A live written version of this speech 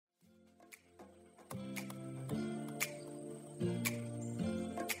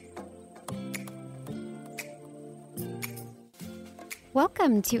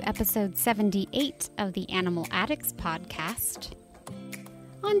Welcome to episode 78 of the Animal Addicts podcast.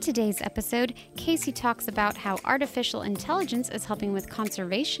 On today's episode, Casey talks about how artificial intelligence is helping with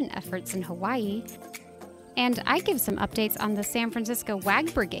conservation efforts in Hawaii, and I give some updates on the San Fransisco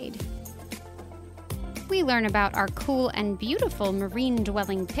Wag Brigade. We learn about our cool and beautiful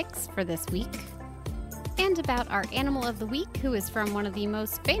marine-dwelling picks for this week, and about our animal of the week, who is from one of the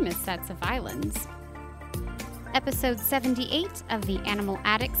most famous sets of islands. Episode 78 of the Animal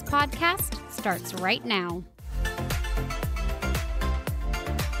Addicts podcast starts right now.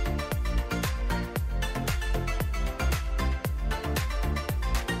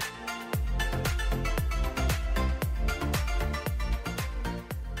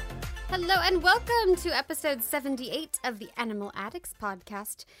 Hello and welcome to episode 78 of the Animal Addicts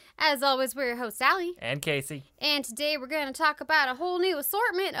podcast. As always, we're your hosts, Allie. And Casey. And today we're going to talk about a whole new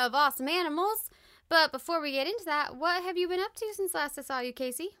assortment of awesome animals. But before we get into that, what have you been up to since last I saw you,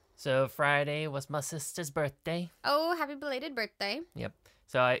 Casey? So Friday was my sister's birthday. Oh, happy belated birthday. Yep.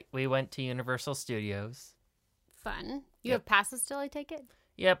 So we went to Universal Studios. Fun. You have passes still, I take it?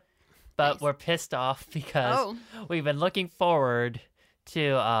 Yep. But Nice. we're pissed off because we've been looking forward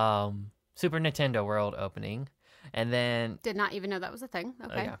to Super Nintendo World opening. And then... Did not even know that was a thing.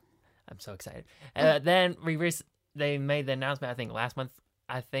 Okay. Oh, yeah. I'm so excited. Then they made the announcement, I think, last month.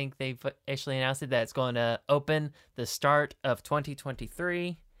 I think they officially announced it that it's going to open the start of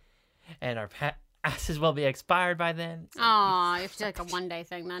 2023, and our passes will be expired by then. Aw, you have to do like a one-day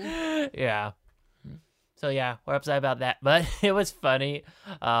thing then. Yeah. So yeah, we're upset about that, but it was funny.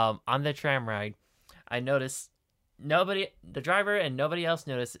 On the tram ride, I noticed the driver and nobody else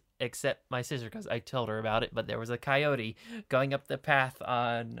noticed except my sister because I told her about it. But there was a coyote going up the path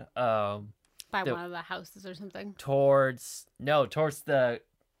on By one of the houses or something. Towards the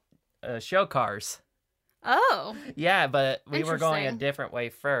show cars. Oh. Yeah, but we were going a Interesting. different way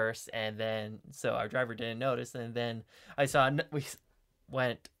first, and then so our driver didn't notice, and then we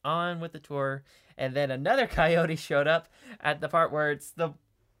went on with the tour, and then another coyote showed up at the part where it's the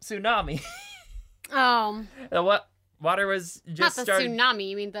tsunami. Oh. The water was just Not the starting. tsunami,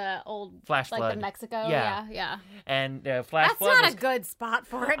 you mean the old... Flash like flood. the Mexico? Yeah. Yeah. And flash That's flood not was... a good spot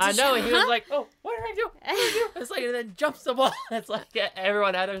for it to I know, show he was up. like, oh, what did I do? What did I do? It's like, and then jumps the wall. It's like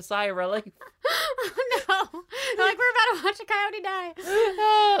everyone had a sigh of relief. Oh no. They're like, we're about to watch a coyote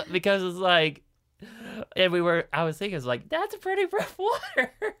die. Because it's like, and I was thinking, it's like, that's a pretty rough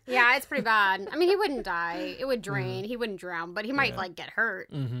water. Yeah, it's pretty bad. I mean, he wouldn't die. It would drain. He wouldn't drown, but he might, like, get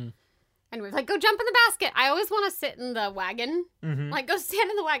hurt. Mm-hmm. And we're like, go jump in the basket. I always want to sit in the wagon. Mm-hmm. Like, go stand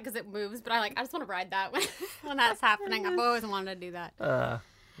in the wagon because it moves. But I just want to ride that when that's happening. I've always wanted to do that.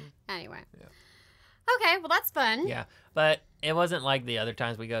 Anyway. Yeah. Okay, well, that's fun. Yeah, but it wasn't like the other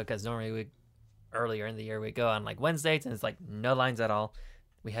times we go, because normally earlier in the year we go on like Wednesdays and it's like no lines at all.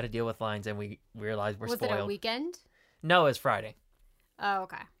 We had to deal with lines and we realized we're spoiled. Was it a weekend? No, it's Friday. Oh,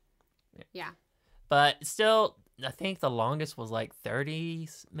 okay. Yeah. But still, I think the longest was like 30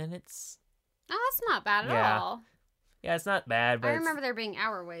 minutes. Oh, that's not bad at all. Yeah, it's not bad, but I remember there being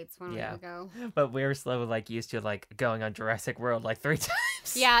hour waits when we would go. But we were slow, like used to like going on Jurassic World like 3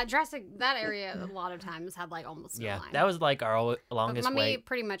 times. Yeah, that area a lot of times had like almost no line. That was like our longest Mommy wait.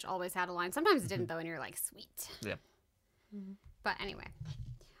 pretty much always had a line. Sometimes it didn't though, and you're like, sweet. Yeah. But anyway.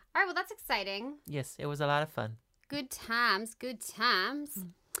 All right, well, that's exciting. Yes, it was a lot of fun. Good times, good times.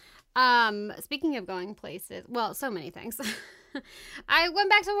 Speaking of going places, well, so many things. I went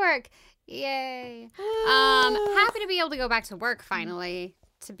back to work. Yay. Happy to be able to go back to work finally,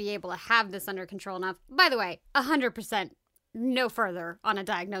 to be able to have this under control enough. By the way, 100% no further on a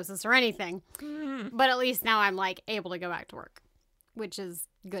diagnosis or anything. But at least now I'm like able to go back to work, which is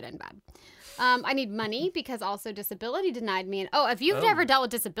good and bad. I need money because also disability denied me. And if you've never dealt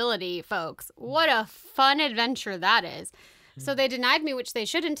with disability, folks, what a fun adventure that is. So they denied me, which they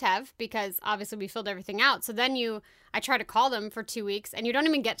shouldn't have, because obviously we filled everything out. So then I try to call them for 2 weeks, and you don't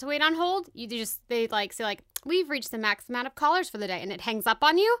even get to wait on hold. They say like, we've reached the max amount of callers for the day, and it hangs up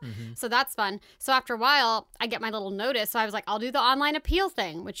on you. Mm-hmm. So that's fun. So after a while, I get my little notice. So I was like, I'll do the online appeal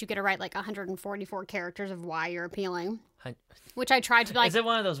thing, which you get to write like 144 characters of why you're appealing. Which I tried to like. Is it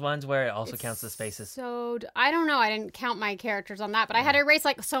one of those ones where it also counts the spaces? So I don't know. I didn't count my characters on that, but I had to erase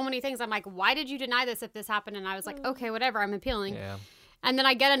like so many things. I'm like, why did you deny this if this happened? And I was like, okay, whatever. I'm appealing. Yeah. And then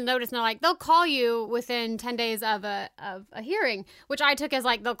I get a notice and they're like, they'll call you within 10 days of a hearing, which I took as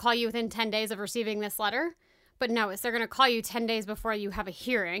like, they'll call you within 10 days of receiving this letter. But no, it's they're going to call you 10 days before you have a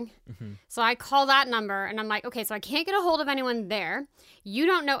hearing. Mm-hmm. So I call that number and I'm like, okay, so I can't get a hold of anyone there. You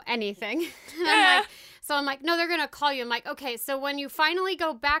don't know anything. And I'm like, So I'm like, no, they're going to call you. I'm like, okay, so when you finally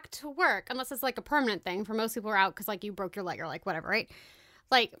go back to work, unless it's like a permanent thing, for most people are out because like you broke your leg or like whatever, right?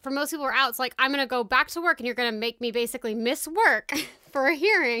 Like for most people are out, it's like, I'm going to go back to work and you're going to make me basically miss work for a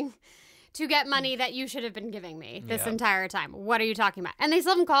hearing to get money that you should have been giving me this entire time. What are you talking about? And they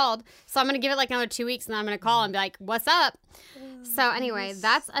still haven't called. So I'm going to give it like another 2 weeks and then I'm going to call and be like, what's up? So anyway,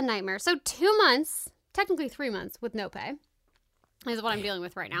 that's a nightmare. So 2 months, technically 3 months with no pay is what I'm dealing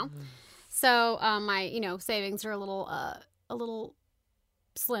with right now. So my, savings are a little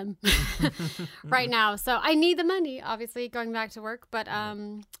slim right now. So I need the money, obviously, going back to work. But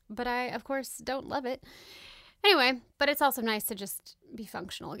I, of course, don't love it. Anyway, but it's also nice to just be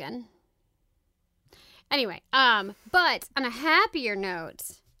functional again. Anyway, but on a happier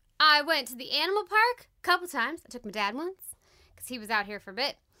note, I went to the animal park a couple times. I took my dad once because he was out here for a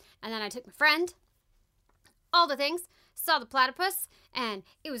bit. And then I took my friend. All the things. Saw the platypus, and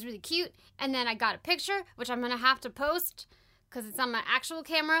it was really cute. And then I got a picture, which I'm going to have to post because it's on my actual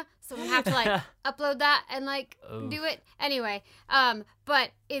camera. So I'm going to have to, upload that and, do it. Anyway,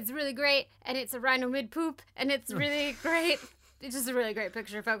 but it's really great, and it's a rhino mid-poop, and it's really great. It's just a really great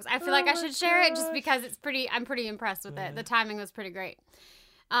picture, folks. I feel like I should share it just because I'm pretty impressed with it. The timing was pretty great.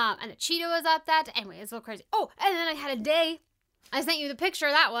 And the cheetah was up that day. Anyway, it's so crazy. Oh, and then I had a day. I sent you the picture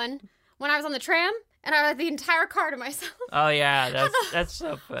of that one when I was on the tram. And I had the entire car to myself. Oh, yeah. That's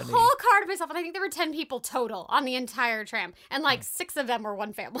so funny. Whole car to myself. And I think there were 10 people total on the entire tram. And 6 of them were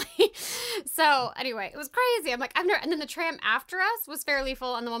one family. So anyway, it was crazy. I'm like, and then the tram after us was fairly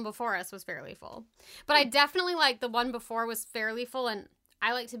full. And the one before us was fairly full. But I definitely the one before was fairly full. And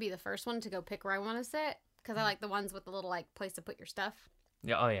I like to be the first one to go pick where I want to sit. Because I like the ones with the little place to put your stuff.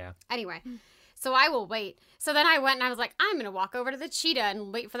 Yeah. Oh, yeah. Anyway. So I will wait. So then I went and I was like, I'm going to walk over to the cheetah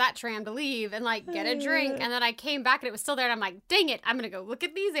and wait for that tram to leave and get a drink. And then I came back and it was still there. And I'm like, dang it, I'm going to go look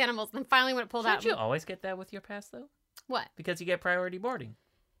at these animals. And then finally when it pulled out. Don't you always get that with your pass though? What? Because you get priority boarding.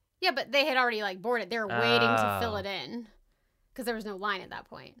 Yeah, but they had already boarded. They were waiting to fill it in because there was no line at that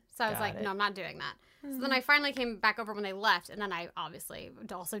point. So I was like, no, I'm not doing that. So then I finally came back over when they left, and then I obviously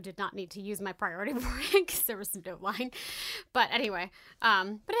also did not need to use my priority boarding because there was no line. But anyway,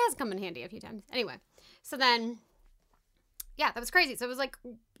 but it has come in handy a few times. Anyway, so then, yeah, that was crazy. So it was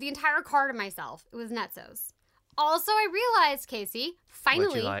the entire car to myself. It was nutsos. Also, I realized, Casey,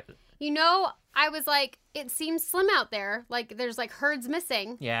 finally, I was like, it seems slim out there. There's herds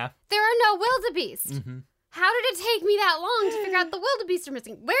missing. Yeah. There are no wildebeest. Mm-hmm. How did it take me that long to figure out the wildebeest are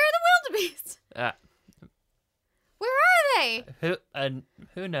missing? Where are the wildebeest? Where are they?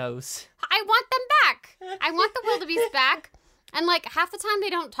 Who knows? I want them back. I want the wildebeest back. And half the time they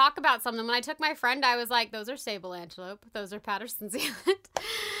don't talk about some of them. When I took my friend, I was like, those are sable antelope. Those are Patterson's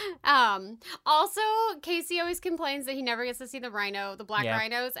eland. Also, Casey always complains that he never gets to see the black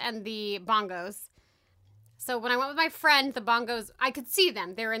rhinos and the bongos. So when I went with my friend, the bongos, I could see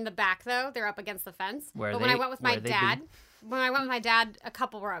them. They're in the back though. They're up against the fence. When I went with my dad, a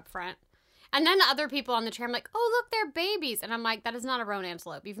couple were up front. And then the other people on the tram oh, look, they're babies. And I'm like, that is not a roan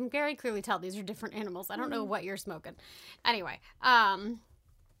antelope. You can very clearly tell these are different animals. I don't know what you're smoking. Anyway,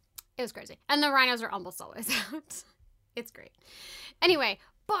 it was crazy. And the rhinos are almost always out. It's great. Anyway,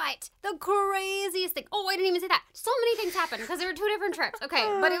 but the craziest thing. Oh, I didn't even say that. So many things happened because there were 2 different trips. Okay,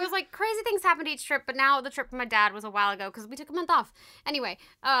 but it was crazy things happened each trip. But now the trip with my dad was a while ago because we took a month off. Anyway,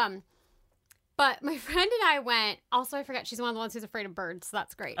 but my friend and I went. Also, I forget she's one of the ones who's afraid of birds, so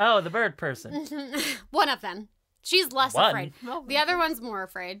that's great. Oh, the bird person. One of them. She's less afraid. The other one's more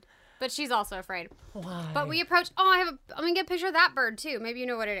afraid, but she's also afraid. Why? But we approached. I'm gonna get a picture of that bird too. Maybe you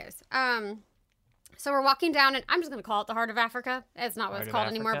know what it is. So we're walking down, and I'm just gonna call it the Heart of Africa. It's not what it's called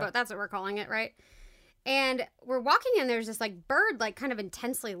anymore, but that's what we're calling it, right? And we're walking, and there's this bird, kind of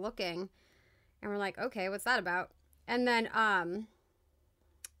intensely looking, and we're like, okay, what's that about? And then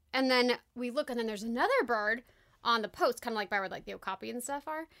we look, and then there's another bird on the post, kind of by where the okapi and stuff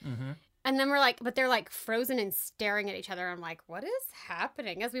are. Mm-hmm. And then we're but they're frozen and staring at each other. I'm like, what is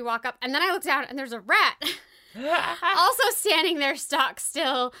happening? As we walk up, and then I look down, and there's a rat also standing there stock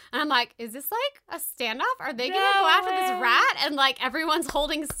still. And I'm like, is this a standoff? Are they gonna go after this rat? And everyone's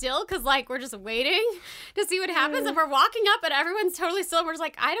holding still because we're just waiting to see what happens. And we're walking up, and everyone's totally still. And we're just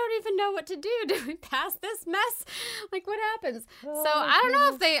I don't even know what to do. Do we pass this mess? What happens? So I don't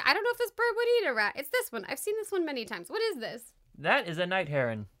know if this bird would eat a rat. It's this one. I've seen this one many times. What is this? That is a night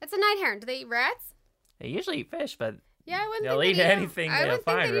heron. It's a night heron. Do they eat rats? They usually eat fish, but yeah, I wouldn't they'll think eat anything they'll find, I wouldn't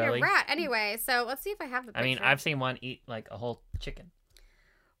think they'd really. eat a rat. Anyway, so let's see if I have the picture. I mean, I've seen one eat a whole chicken.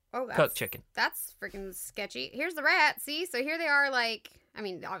 Oh, cooked chicken. That's freaking sketchy. Here's the rat. See? So here they are, I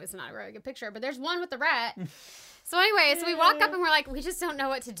mean, obviously not a really good picture, but there's one with the rat. So anyway, so we walk up and we're like, we just don't know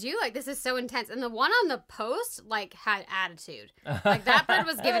what to do. Like, this is so intense. And the one on the post, like, had attitude. Like, that bird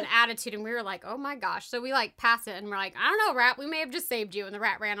was given attitude, and we were like, oh my gosh. So we, like, passed it, and we're like, I don't know, rat, we may have just saved you. And the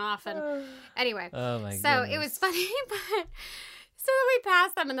rat ran off. And anyway. Oh my So goodness. it was funny, but so we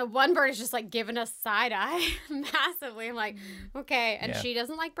passed them, and the one bird is just, like, giving us side eye massively. I'm like, okay. And she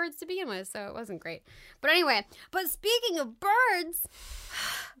doesn't like birds to begin with, so it wasn't great. But anyway, but speaking of birds,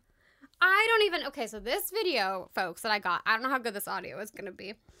 I don't even, okay, so this video, folks, that I got, I don't know how good this audio is going to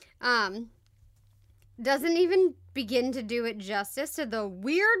be, doesn't even begin to do it justice to the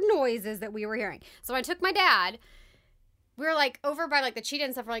weird noises that we were hearing. So I took my dad, we were, like, over by, like, the cheetah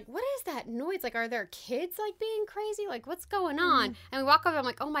and stuff, we're like, what is that noise? Like, are there kids, like, being crazy? Like, what's going on? And we walk over, I'm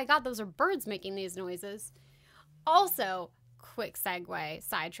like, oh my God, those are birds making these noises. Also, quick segue,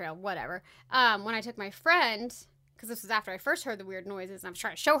 side trail, whatever, when I took my friend, because this was after I first heard the weird noises, and I was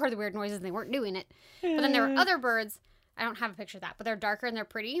trying to show her the weird noises, and they weren't doing it. But then there were other birds. I don't have a picture of that, but they're darker and they're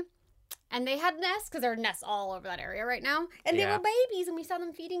pretty. And they had nests, because there are nests all over that area right now. And they were babies, and we saw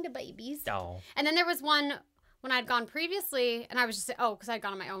them feeding the babies. Oh. And then there was one when I'd gone previously, and I was just, because I'd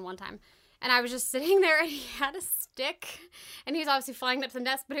gone on my own one time. And I was just sitting there, and he had a stick, and he was obviously flying up to the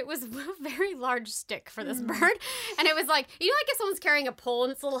nest, but it was a very large stick for this bird. And it was like, you know, like if someone's carrying a pole,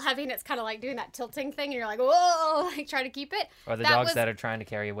 and it's a little heavy, and it's kind of like doing that tilting thing, and you're like, whoa, like try to keep it. Or the dogs that are trying to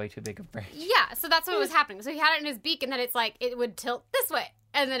carry a way too big a branch. Yeah, so that's what was happening. So he had it in his beak, and then it's like, it would tilt this way,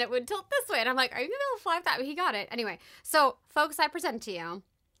 and then it would tilt this way. And I'm like, are you going to be able to fly with that? But he got it. Anyway, so folks, I present to you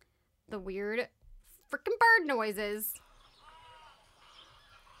the weird freaking bird noises.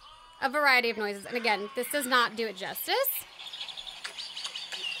 A variety of noises. And again, this does not do it justice.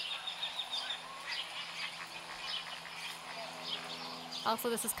 Also,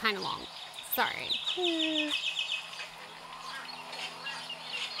 this is kind of long. Sorry.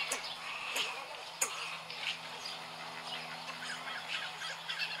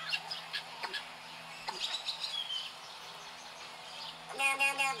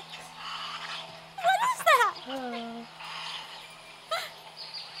 What is that?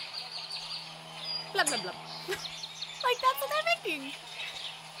 Blub, blub, blub. Like, that's what they're making.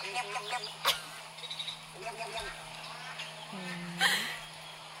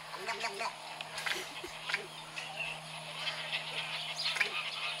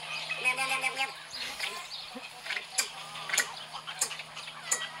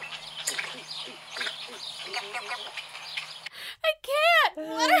 I can't.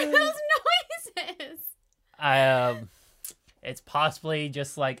 What are those noises? It's possibly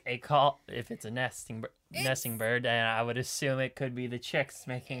just like a call if it's a nesting bird, and I would assume it could be the chicks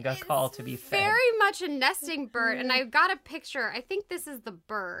making a call to be fed. Very much a nesting bird, and I've got a picture. I think this is the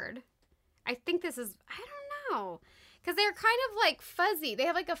bird. I don't know, because they're kind of like fuzzy. They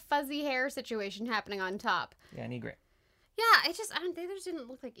have like a fuzzy hair situation happening on top. Yeah, an egret. Yeah, they just didn't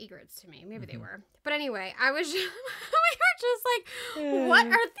look like egrets to me. Maybe they were. But anyway, we were just like, what are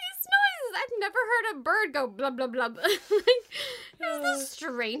these noises? I've never heard a bird go blub, blub, blub. Like, it was the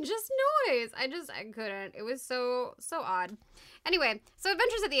strangest noise. I couldn't. It was so odd. Anyway, so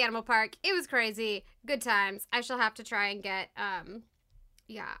Adventures at the Animal Park. It was crazy. Good times. I shall have to try and get, I'll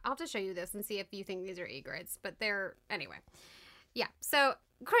have to show you this and see if you think these are egrets. But anyway. Yeah, so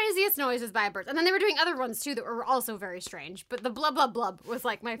craziest noises by birds. And then they were doing other ones, too, that were also very strange. But the blub, blub, blub was,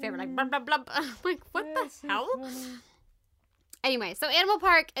 like, my favorite. Like, blub, blub, blub. I'm like, what the hell? Anyway, so Animal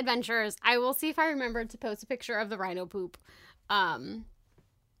Park Adventures. I will see if I remember to post a picture of the rhino poop. Also,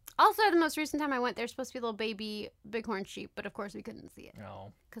 the most recent time I went, there's supposed to be a little baby bighorn sheep. But, of course, we couldn't see it.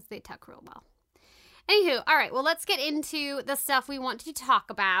 No. Because they tuck real well. Anywho, all right, well, let's get into the stuff we want to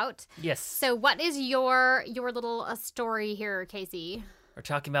talk about. Yes. So what is your little story here, Casey? We're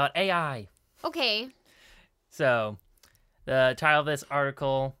talking about AI. Okay. So, the title of this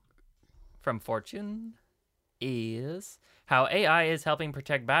article from Fortune is How AI is Helping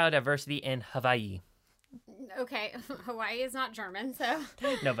Protect Biodiversity in Hawaii. Okay, Hawaii is not German, so...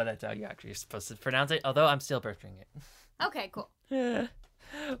 No, but that's how you actually are supposed to pronounce it, although I'm still butchering it. Okay, cool.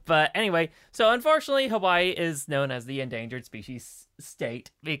 But anyway, so unfortunately, Hawaii is known as the endangered species state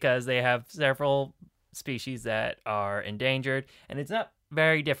because they have several species that are endangered, and it's not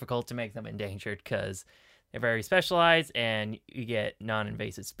very difficult to make them endangered because they're very specialized, and you get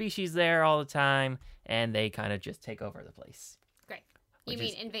non-invasive species there all the time, and they kind of just take over the place. Great. You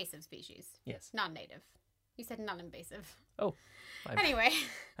mean invasive species? Yes. Non-native. You said non-invasive. Oh. Anyway.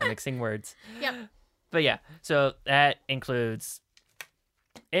 I'm mixing words. Yep. But yeah, so that includes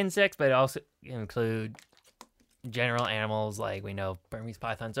insects, but it also include general animals like we know Burmese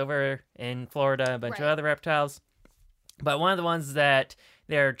pythons over in Florida, a bunch of other reptiles. But one of the ones that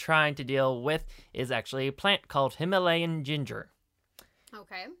they're trying to deal with is actually a plant called Himalayan ginger.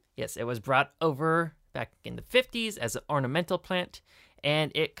 Okay. Yes, it was brought over back in the 50s as an ornamental plant,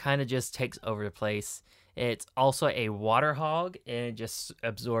 and it kind of just takes over the place. It's also a water hog, and it just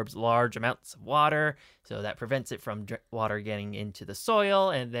absorbs large amounts of water, so that prevents it from water getting into the soil,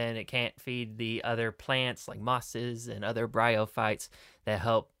 and then it can't feed the other plants like mosses and other bryophytes that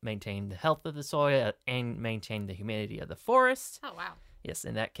help maintain the health of the soil and maintain the humidity of the forest. Oh, wow. Yes,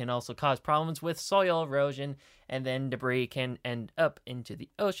 and that can also cause problems with soil erosion, and then debris can end up into the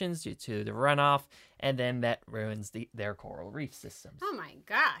oceans due to the runoff, and then that ruins their coral reef systems. Oh my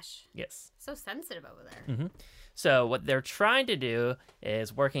gosh. Yes. So sensitive over there. Mm-hmm. So what they're trying to do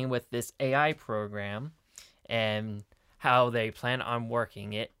is working with this AI program, and how they plan on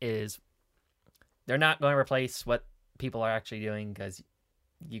working it is they're not going to replace what people are actually doing, because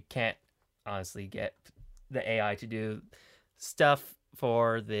you can't honestly get the AI to do stuff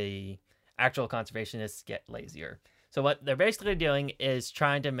for the actual conservationists get lazier. So what they're basically doing is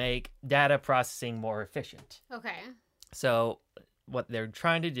trying to make data processing more efficient. Okay. So what they're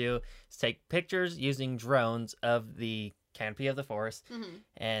trying to do is take pictures using drones of the canopy of the forest,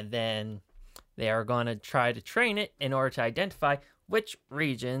 and then they are going to try to train it in order to identify which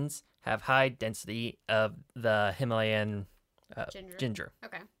regions have high density of the Himalayan ginger.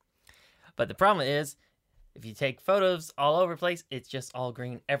 Okay. But the problem is, if you take photos all over the place, it's just all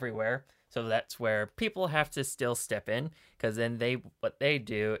green everywhere. So that's where people have to still step in, because then what they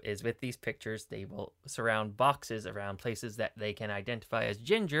do is with these pictures, they will surround boxes around places that they can identify as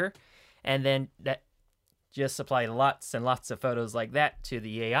ginger, and then that just supply lots and lots of photos like that to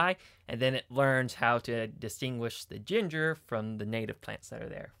the AI, and then it learns how to distinguish the ginger from the native plants that are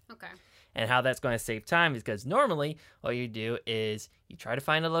there. Okay. And how that's going to save time is because normally all you do is you try to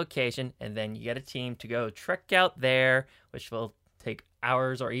find a location, and then you get a team to go trek out there, which will take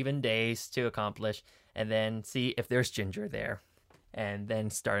hours or even days to accomplish, and then see if there's ginger there, and then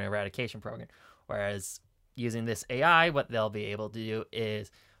start an eradication program. Whereas using this AI, what they'll be able to do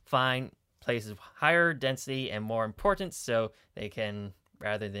is find places of higher density and more importance, so they can,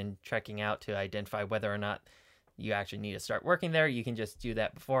 rather than trekking out to identify whether or not you actually need to start working there, you can just do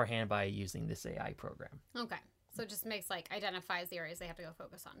that beforehand by using this AI program. Okay. So it just makes, identifies the areas they have to go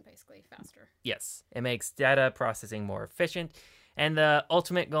focus on, basically, faster. Yes. It makes data processing more efficient. And the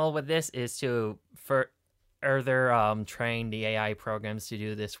ultimate goal with this is to further train the AI programs to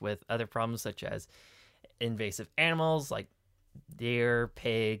do this with other problems, such as invasive animals like deer,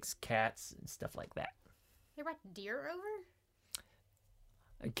 pigs, cats, and stuff like that. They brought deer over?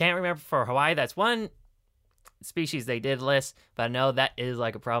 I can't remember for Hawaii. That's one species they did list, but I know that is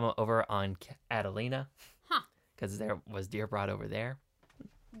a problem over on Adelina. Huh. Because there was deer brought over there.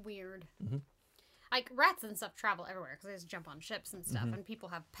 Weird. Mm-hmm. Rats and stuff travel everywhere because they just jump on ships and stuff, and people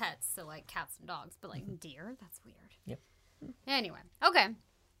have pets, so cats and dogs, but deer? That's weird. Yep. Anyway. Okay.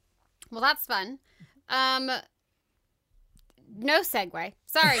 Well, that's fun. No segue.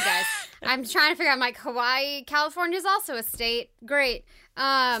 Sorry, guys. I'm trying to figure out, Hawaii, California is also a state. Great.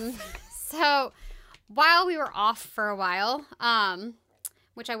 So while we were off for a while,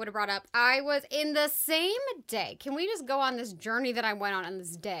 which I would have brought up, I was in the same day. Can we just go on this journey that I went on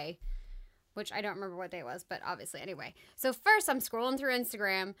this day? Which I don't remember what day it was, but obviously anyway. So first I'm scrolling through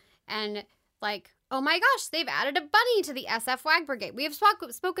Instagram and oh my gosh, they've added a bunny to the SF Wag Brigade. We have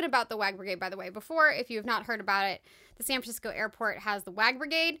spoken about the Wag Brigade, by the way, before. If you have not heard about it, the San Francisco airport has the Wag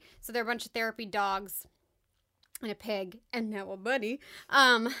Brigade. So they're a bunch of therapy dogs and a pig and now a bunny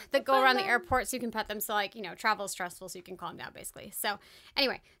that go around the airport so you can pet them. So travel is stressful, so you can calm down, basically. So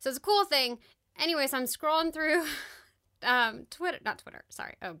anyway, so it's a cool thing. Anyway, so I'm scrolling through Twitter.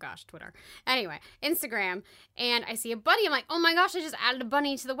 Anyway, Instagram, and I see a bunny. I'm like, oh my gosh, I just added a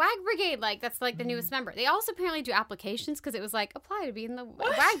bunny to the Wag Brigade. That's the newest member. They also apparently do applications because it was apply to be in the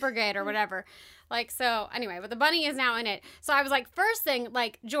Wag Brigade or whatever. So anyway, but the bunny is now in it. So I was first thing,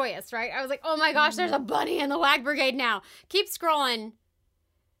 joyous, right? I was like, oh my gosh, there's a bunny in the Wag Brigade now. Keep scrolling.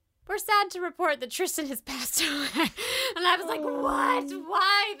 We're sad to report that Tristan has passed away. And I was like, what?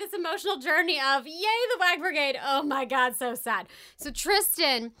 Why this emotional journey of, yay, the Wag Brigade. Oh my God, so sad. So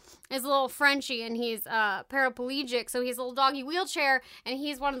Tristan is a little Frenchie, and he's paraplegic, so he's a little doggy wheelchair, and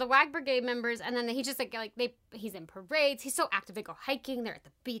he's one of the Wag Brigade members, and then he's just he's in parades. He's so active. They go hiking. They're at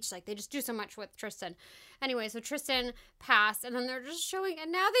the beach. They just do so much with Tristan. Anyway, so Tristan passed, and then they're just showing,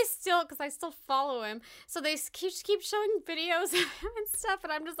 and now they still, because I still follow him, so they keep showing videos of him and stuff,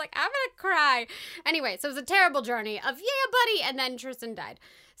 and I'm just I'm gonna cry. Anyway, so it was a terrible journey of, yeah, buddy, and then Tristan died.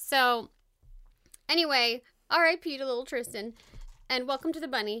 So anyway, R.I.P. to little Tristan, and welcome to the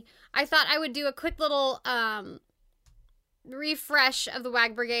bunny. I thought I would do a quick little refresh of the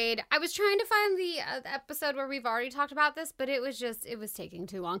Wag Brigade. I was trying to find the episode where we've already talked about this, but it was taking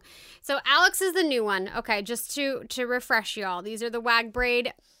too long. So Alex is the new one. Okay, just to refresh y'all, these are the Wag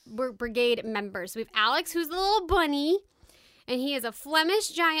Brigade members. We have Alex, who's the little bunny, and he is a Flemish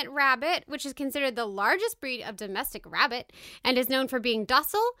giant rabbit, which is considered the largest breed of domestic rabbit, and is known for being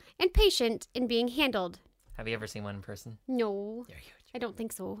docile and patient in being handled. Have you ever seen one in person? No, They're huge. I don't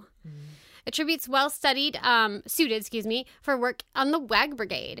think so. Attributes suited for work on the Wag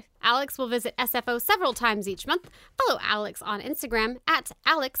Brigade. Alex will visit SFO several times each month. Follow Alex on Instagram at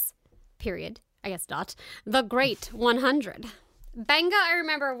Alex, the Great 100. Benga, I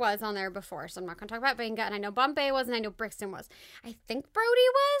remember, was on there before, so I'm not going to talk about Benga. And I know Bombay was, and I know Brixton was. I think Brody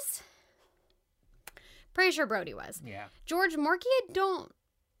was. Pretty sure Brody was. Yeah. George Morkey,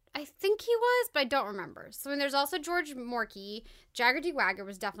 I think he was, but I don't remember. So there's also George Morkey. Jagger D. Wagger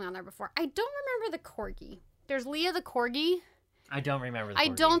was definitely on there before. I don't remember the corgi. There's Leah the corgi. I don't remember the I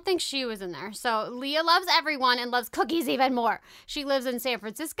corgi. don't think she was in there. So Leah loves everyone and loves cookies even more. She lives in San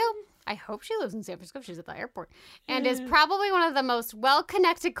Francisco. I hope she lives in San Francisco. She's at the airport. And is probably one of the most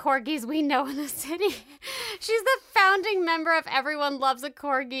well-connected corgis we know in the city. She's the founding member of Everyone Loves a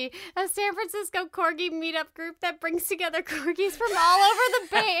Corgi, a San Francisco corgi meetup group that brings together corgis from all over the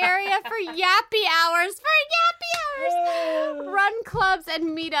Bay Area for yappy hours. Run clubs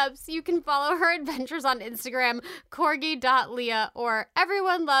and meetups. You can follow her adventures on Instagram, corgi.leah, or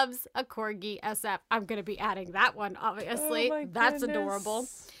Everyone Loves a Corgi SF. I'm going to be adding that one, obviously. Oh my That's goodness. Adorable.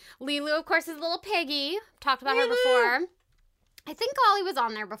 Lilu, of course, is little piggy. Talked about her before. I think Ollie was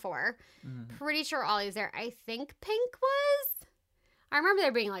on there before. Pretty sure Ollie's there. I think Pink was. I remember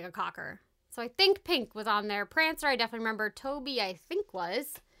there being like a cocker. So I think Pink was on there. Prancer, I definitely remember. Toby, I think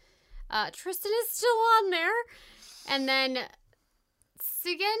was. Tristan is still on there. And then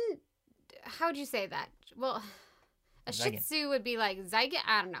Sigan, how'd you say that? Well, a Shih Tzu would be like Zygon.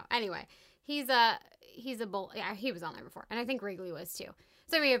 I don't know. Anyway, he's a bull. Yeah, he was on there before. And I think Wrigley was too.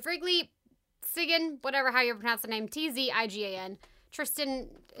 So we have Wrigley, Sigan, whatever, how you pronounce the name, Tzigan. Tristan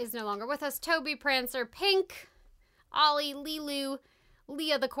is no longer with us. Toby, Prancer, Pink, Ollie, Lilu,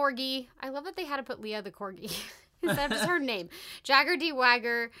 Leah the Corgi. I love that they had to put Leah the Corgi. Is that just her name? Jagger D.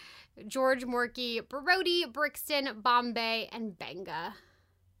 Wagger, George Morkey, Brody, Brixton, Bombay, and Benga.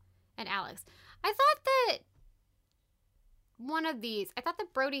 And Alex. I thought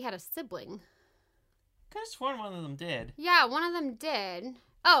that Brody had a sibling. I could have sworn one of them did. Yeah, one of them did.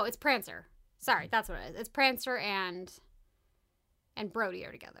 Oh, it's Prancer. Sorry, that's what it is. It's Prancer and Brody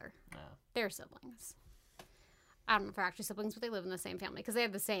are together. Oh. They're siblings. I don't know if they're actually siblings, but they live in the same family because they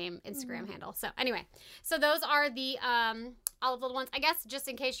have the same Instagram handle. So anyway, so those are the all of the little ones. I guess just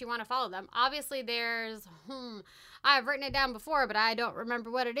in case you want to follow them. Obviously, there's I've written it down before, but I don't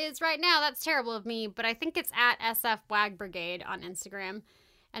remember what it is right now. That's terrible of me. But I think it's at SF Wag Brigade on Instagram.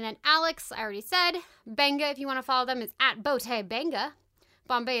 And then Alex, I already said. Benga, if you want to follow them, is at Bote Benga.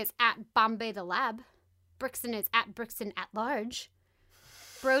 Bombay is at Bombay the Lab. Brixton is at Brixton at Large.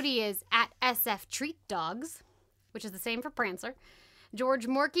 Brody is at SF Treat Dogs, which is the same for Prancer. George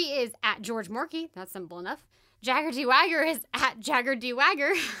Morkey is at George Morkey. That's simple enough. Jagger D. Wagger is at Jagger D.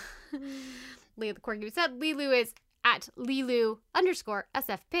 Wagger. Leah the Corgi said. Lilu is at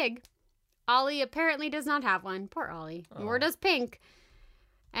Lilu_SF Pig. Ollie apparently does not have one. Poor Ollie. Nor does Pink.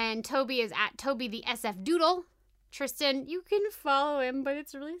 And Toby is at Toby the SF Doodle. Tristan, you can follow him, but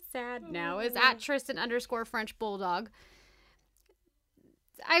it's really sad now, is at Tristan_French Bulldog.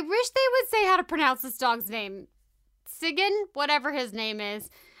 I wish they would say how to pronounce this dog's name. Sigan, whatever his name is.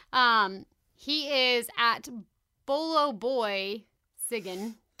 He is at Bolo Boy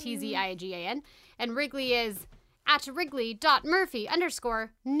Sigan, Tzigan. And Wrigley is at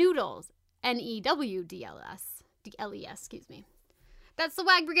Wrigley.Murphy_Noodles, NEWDLES. Excuse me. That's the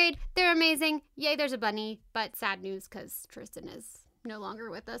Wag Brigade. They're amazing. Yay, there's a bunny. But sad news because Tristan is no longer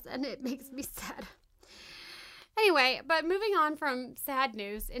with us, and it makes me sad. Anyway, but moving on from sad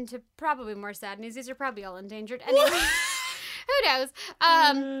news into probably more sad news. These are probably all endangered. Anyway, who knows?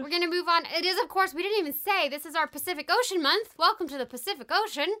 We're going to move on. It is, of course, we didn't even say, this is our Pacific Ocean month. Welcome to the Pacific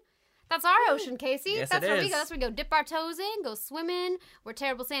Ocean. That's our ocean, Casey. Yes, That's it where is. we go. That's where we go dip our toes in, go swimming. We're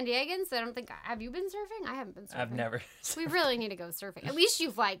terrible San Diegans. So I don't think, have you been surfing? I haven't been surfing. I've never. We really need to go surfing. At least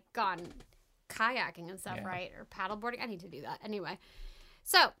you've gone kayaking and stuff, Yeah. right? Or paddleboarding. I need to do that. Anyway.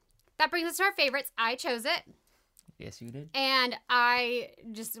 So that brings us to our favorites. I chose it. Yes, you did. And I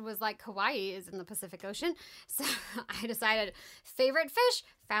just was like, Hawaii is in the Pacific Ocean. So I decided favorite fish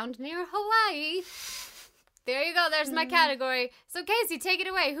found near Hawaii. There you go. There's my category. So Casey, take it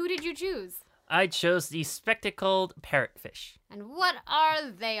away. Who did you choose? I chose the Spectacled Parrotfish. And what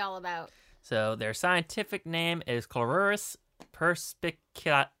are they all about? So their scientific name is Chlorurus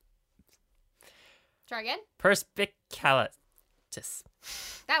perspicalis. Try again? Perspicalis.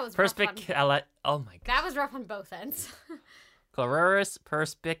 That was rough on, Oh my god. that was rough on both ends. Chlorurus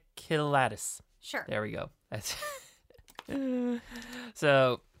perspiculatus. Sure. There we go. That's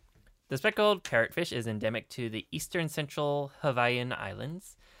So, the spectacled parrotfish is endemic to the eastern central Hawaiian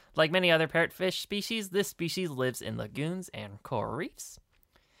Islands. Like many other parrotfish species, this species lives in lagoons and coral reefs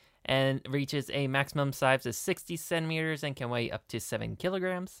and reaches a maximum size of 60 centimeters and can weigh up to 7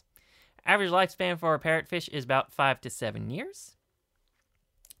 kilograms. Average lifespan for a parrotfish is about 5 to 7 years.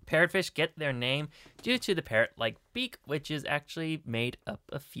 Parrotfish get their name due to the parrot-like beak, which is actually made up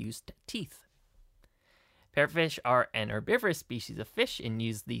of fused teeth. Parrotfish are an herbivorous species of fish and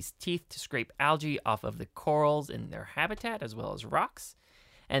use these teeth to scrape algae off of the corals in their habitat as well as rocks.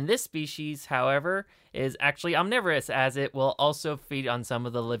 And this species, however, is actually omnivorous as it will also feed on some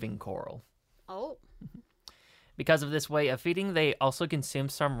of the living coral. Oh. Because of this way of feeding, they also consume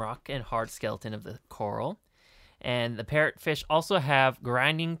some rock and hard skeleton of the coral. And the parrotfish also have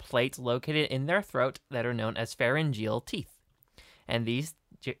grinding plates located in their throat that are known as pharyngeal teeth. And these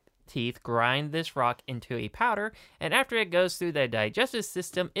teeth grind this rock into a powder, and after it goes through the digestive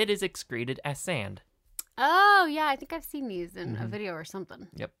system, it is excreted as sand. Oh, yeah, I think I've seen these in a video or something.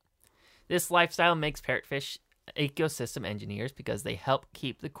 Yep. This lifestyle makes parrotfish ecosystem engineers because they help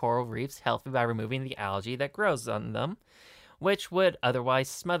keep the coral reefs healthy by removing the algae that grows on them, which would otherwise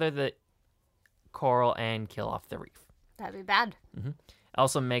smother the coral and kill off the reef. That'd be bad.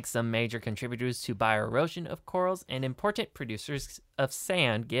 Also makes them major contributors to bioerosion of corals and important producers of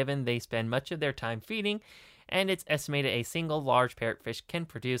sand, given they spend much of their time feeding, and it's estimated a single large parrotfish can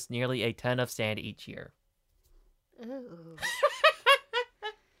produce nearly a ton of sand each year. Ooh.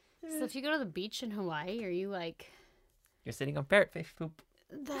 So if you go to the beach in Hawaii, are you like... You're sitting on parrotfish poop.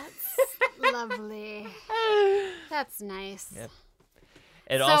 That's lovely. That's nice. Yep.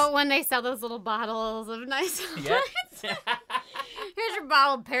 So when they sell those little bottles of nice... Yep. Here's your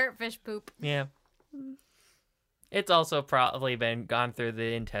bottle of parrotfish poop. Yeah. It's also probably been gone through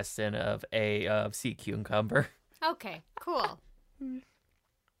the intestine of a sea cucumber. Okay, cool.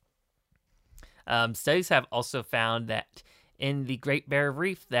 Studies have also found that in the Great Barrier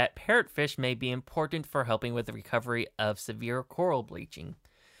Reef that parrotfish may be important for helping with the recovery of severe coral bleaching.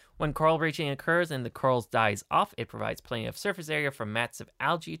 When coral bleaching occurs and the corals dies off, it provides plenty of surface area for mats of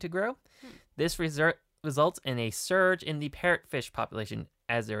algae to grow. This results in a surge in the parrotfish population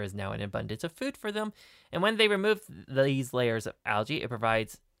as there is now an abundance of food for them. And when they remove these layers of algae, it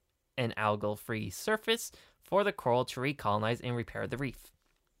provides an algal-free surface for the coral to recolonize and repair the reef.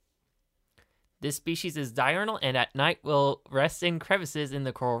 This species is diurnal and at night will rest in crevices in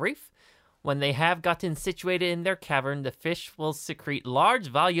the coral reef. When they have gotten situated in their cavern, the fish will secrete large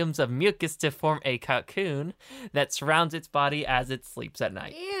volumes of mucus to form a cocoon that surrounds its body as it sleeps at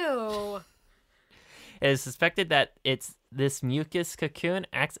night. Ew. It is suspected that this mucus cocoon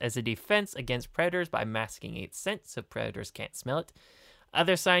acts as a defense against predators by masking its scent so predators can't smell it.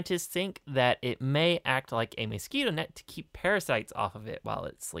 Other scientists think that it may act like a mosquito net to keep parasites off of it while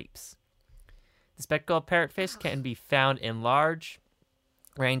it sleeps. The spectacled parrotfish can be found in large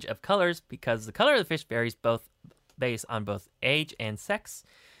range of colors because the color of the fish varies based on both age and sex.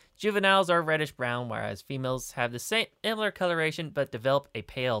 Juveniles are reddish brown, whereas females have the same similar coloration but develop a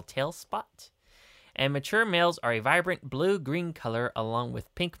pale tail spot. And mature males are a vibrant blue-green color along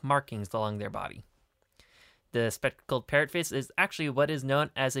with pink markings along their body. The spectacled parrotfish is actually what is known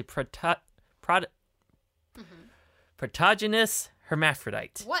as a protogynous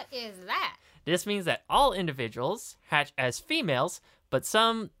hermaphrodite. What is that? This means that all individuals hatch as females, but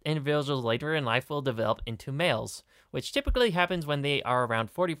some individuals later in life will develop into males, which typically happens when they are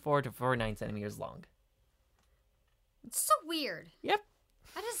around 44 to 49 centimeters long. It's so weird. Yep.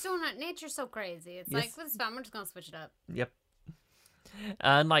 I just don't know. Nature's so crazy. It's Yes. like, with this fun, we're just going to switch it up. Yep.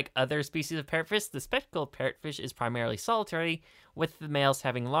 Unlike other species of parrotfish, the spectacled parrotfish is primarily solitary, with the males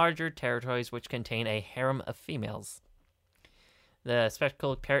having larger territories which contain a harem of females. The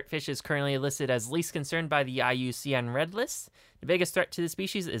spectacled parrotfish is currently listed as least concerned by the IUCN Red List. The biggest threat to the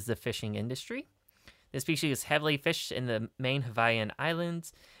species is the fishing industry. The species is heavily fished in the main Hawaiian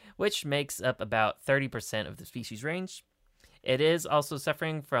Islands, which makes up about 30% of the species range. It is also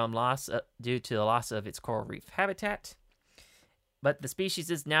suffering from loss due to the loss of its coral reef habitat. But the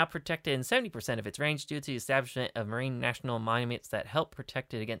species is now protected in 70% of its range due to the establishment of marine national monuments that help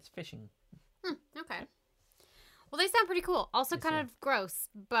protect it against fishing. Okay. Well, they sound pretty cool. Also kind of gross,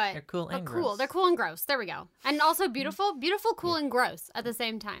 but they're cool and cool. gross. They're cool and gross. There we go. And also beautiful, cool, and gross at the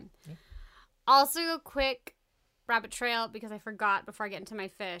same time. Yeah. Also, a quick rabbit trail because I forgot before I get into my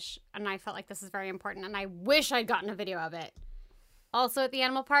fish, and I felt like this is very important, and I wish I'd gotten a video of it. Also at the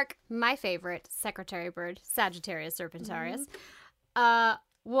animal park, my favorite secretary bird, Sagittarius serpentarius,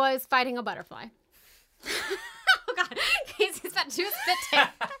 was fighting a butterfly. Oh God, Casey's about to do a spit take.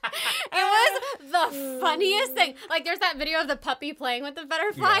 It was the funniest thing. Like, there's that video of the puppy playing with the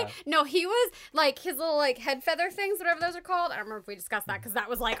butterfly. Yeah. No, he was like his little like head feather things, whatever those are called. I don't remember if we discussed that because that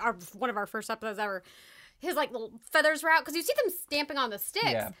was like one of our first episodes ever. His like little feathers were out because you see them stamping on the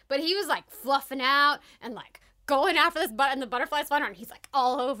sticks, but he was like fluffing out and like going after this and the butterfly's flying around, and he's like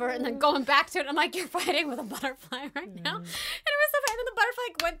all over and then going back to it. I'm like, you're fighting with a butterfly right now. And it was so funny. And then the butterfly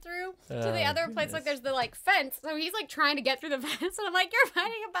like, went through to the other place. Like, there's the like fence. So he's like trying to get through the fence. And I'm like, you're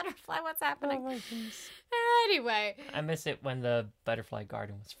fighting a butterfly. What's happening? Oh my goodness. Anyway. I miss it when the butterfly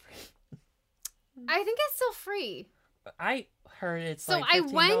garden was free. I think it's still free. I heard it's like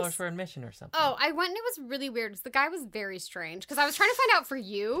 $15 for admission or something. Oh, I went and it was really weird. The guy was very strange because I was trying to find out for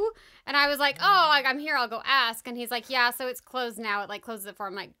you, and I was like, oh, like, I'm here, I'll go ask. And he's like, yeah, so it's closed now. It like closes at 4.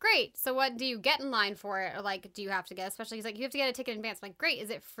 I'm like, great. So what do you get in line for it? Or like, do you have to get, especially he's like, you have to get a ticket in advance. I'm like, great.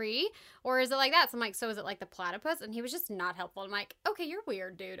 Is it free or is it like that? So I'm like, so is it like the platypus? And he was just not helpful. I'm like, okay, you're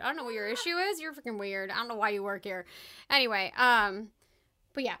weird, dude. I don't know what your issue is. You're freaking weird. I don't know why you work here. Anyway,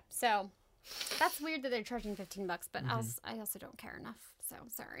 but yeah, so that's weird that they're charging $15, but I also don't care enough, so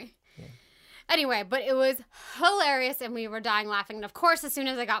sorry. Yeah. Anyway, but it was hilarious, and we were dying laughing. And of course, as soon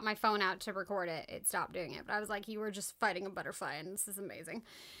as I got my phone out to record it, it stopped doing it. But I was like, you were just fighting a butterfly, and this is amazing.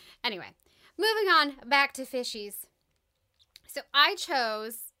 Anyway, moving on back to fishies. So I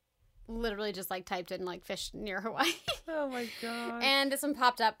chose, literally just like typed in like fish near Hawaii. Oh my God. And this one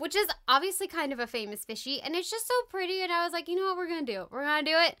popped up, which is obviously kind of a famous fishy, and it's just so pretty. And I was like, you know what, we're gonna do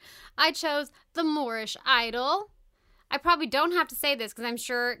it. I chose the Moorish Idol. I probably don't have to say this because I'm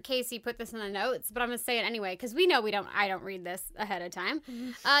sure Casey put this in the notes, but I'm gonna say it anyway because we know I don't read this ahead of time.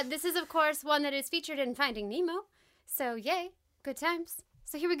 This is of course one that is featured in Finding Nemo, so yay, good times.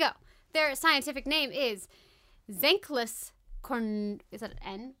 So here we go. Their scientific name is Xanklus is that an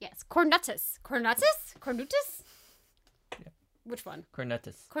N? Yes. Cornutus. Yeah. Which one?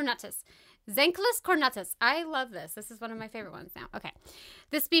 Cornutus. Xanklus cornutus. I love this. This is one of my favorite ones now. Okay.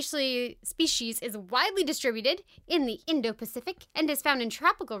 This species is widely distributed in the Indo-Pacific and is found in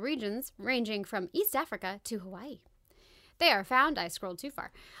tropical regions ranging from East Africa to Hawaii. They are found, I scrolled too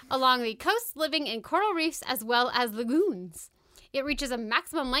far, along the coast, living in coral reefs as well as lagoons. It reaches a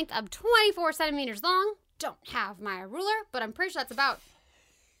maximum length of 24 centimeters long. Don't have my ruler, but I'm pretty sure that's about,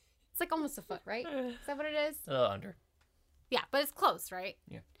 it's like almost a foot, right? Is that what it is? A little under. Yeah, but it's close, right?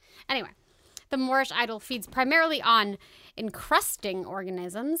 Yeah. Anyway, the Moorish Idol feeds primarily on encrusting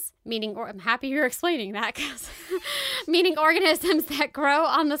organisms, I'm happy you're explaining that, meaning organisms that grow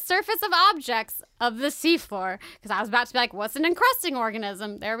on the surface of objects of the seafloor. Because I was about to be like, what's an encrusting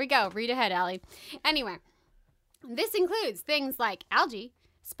organism? There we go. Read ahead, Allie. Anyway, this includes things like algae,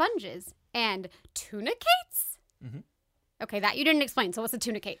 sponges, and tunicates? Okay, that you didn't explain. So what's a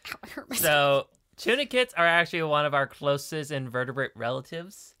tunicate? So tunicates are actually one of our closest invertebrate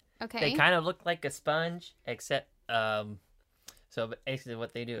relatives. Okay. They kind of look like a sponge, except, so basically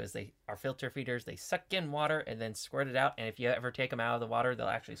what they do is they are filter feeders. They suck in water and then squirt it out. And if you ever take them out of the water, they'll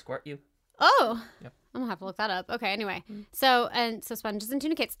actually squirt you. Oh. Yep. I'm going to have to look that up. Okay, anyway. So sponges and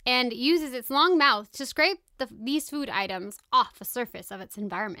tunicates, and uses its long mouth to scrape these food items off the surface of its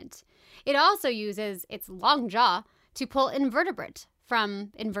environment. It also uses its long jaw to pull invertebrates,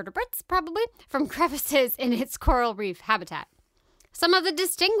 from crevices in its coral reef habitat. Some of the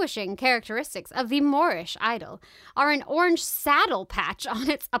distinguishing characteristics of the Moorish Idol are an orange saddle patch on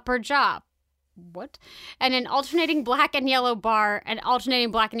its upper jaw. What? And an alternating black and yellow bars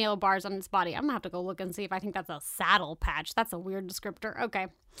on its body. I'm gonna have to go look and see if I think that's a saddle patch. That's a weird descriptor. Okay.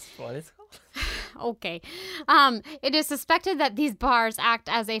 What is it called? Okay. It is suspected that these bars act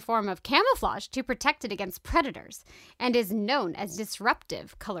as a form of camouflage to protect it against predators and is known as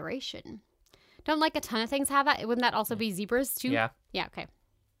disruptive coloration. Don't like a ton of things have that? Wouldn't that also be zebras too? Yeah. Yeah, okay.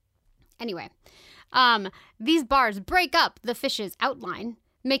 Anyway, these bars break up the fish's outline,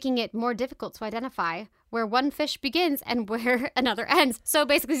 making it more difficult to identify where one fish begins and where another ends. So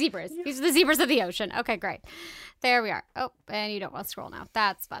basically zebras. These are the zebras of the ocean. Okay, great. There we are. Oh, and you don't want to scroll now.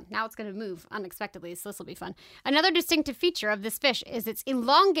 That's fun. Now it's going to move unexpectedly, so this will be fun. Another distinctive feature of this fish is its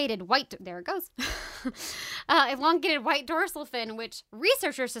elongated white, there it goes, elongated white dorsal fin, which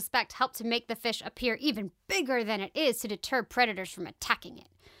researchers suspect helped to make the fish appear even bigger than it is to deter predators from attacking it.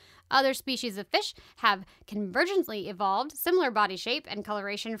 Other species of fish have convergently evolved similar body shape and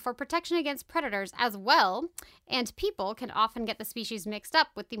coloration for protection against predators as well, and people can often get the species mixed up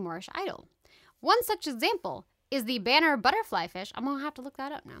with the Moorish Idol. One such example is the banner butterfly fish. I'm going to have to look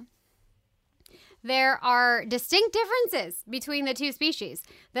that up now. There are distinct differences between the two species.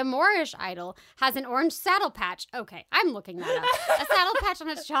 The Moorish Idol has an orange saddle patch. Okay, I'm looking that up. A saddle patch on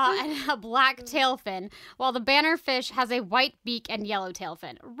its jaw and a black tail fin, while the banner fish has a white beak and yellow tail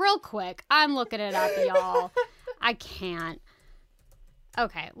fin. Real quick, I'm looking it up, y'all. I can't.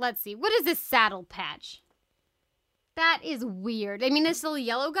 Okay, let's see. What is this saddle patch? That is weird. I mean, this little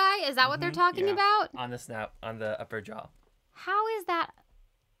yellow guy, is that what they're talking about? On the snout, on the upper jaw. How is that?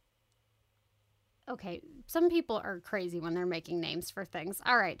 Okay, some people are crazy when they're making names for things.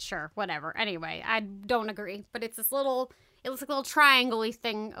 All right, sure, whatever. Anyway, I don't agree, but it's this little, it looks like a little triangle-y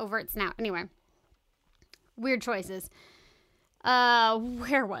thing over its snout. Anyway, weird choices.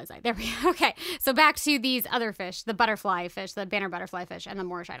 Where was I? There we go. Okay, so back to these other fish, the butterfly fish, the banner butterfly fish, and the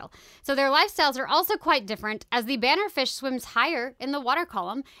Moorish Idol. So their lifestyles are also quite different, as the banner fish swims higher in the water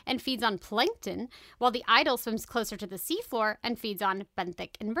column and feeds on plankton, while the idol swims closer to the seafloor and feeds on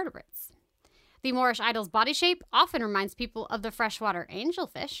benthic invertebrates. The Moorish Idol's body shape often reminds people of the freshwater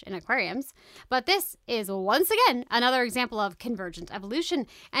angelfish in aquariums, but this is once again another example of convergent evolution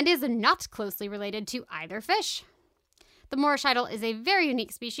and is not closely related to either fish. The Moorish Idol is a very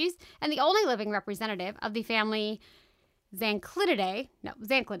unique species and the only living representative of the family Zanclidae,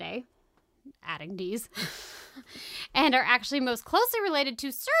 adding D's, and are actually most closely related to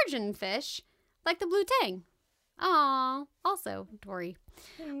surgeonfish like the blue tang. Aww, also Dory.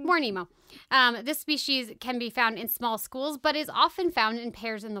 More Nemo. This species can be found in small schools, but is often found in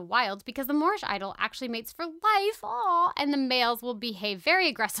pairs in the wild because the Moorish Idol actually mates for life, and the males will behave very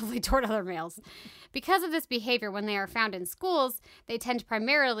aggressively toward other males. Because of this behavior, when they are found in schools, they tend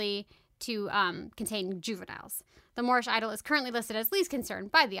primarily to contain juveniles. The Moorish Idol is currently listed as least concern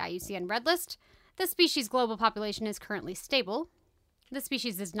by the IUCN Red List. The species' global population is currently stable. The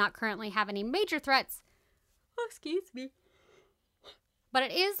species does not currently have any major threats. Oh, excuse me. But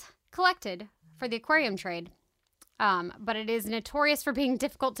it is collected for the aquarium trade. But it is notorious for being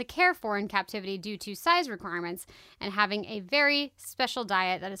difficult to care for in captivity due to size requirements and having a very special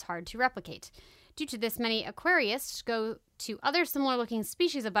diet that is hard to replicate. Due to this, many aquarists go to other similar-looking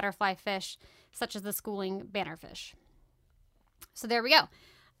species of butterfly fish, such as the schooling bannerfish. So there we go.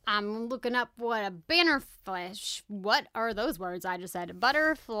 I'm looking up what a bannerfish, what are those words I just said?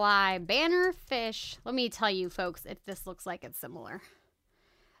 Butterfly, bannerfish. Let me tell you, folks, if this looks like it's similar.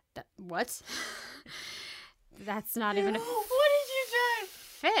 What? That's not even a What did you say?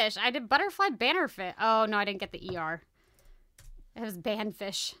 Fish. I did butterfly bannerfish. Oh, no, I didn't get the ER. It was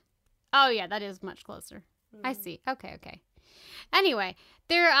banfish. Oh, yeah, that is much closer. I see. Okay. Anyway,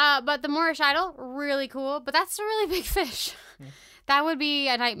 but the Moorish Idol, really cool, but that's a really big fish. That would be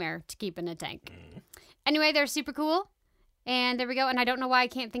a nightmare to keep in a tank. Anyway, they're super cool. And there we go. And I don't know why I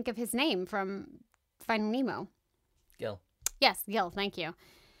can't think of his name from Finding Nemo. Gil. Yes, Gil. Thank you.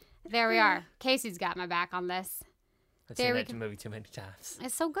 There we are. Casey's got my back on this. I've seen that movie too many times.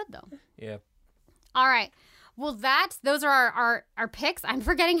 It's so good, though. Yeah. All right. Well, those are our picks. I'm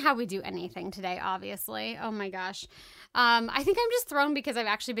forgetting how we do anything today, obviously. Oh, my gosh. I think I'm just thrown because I've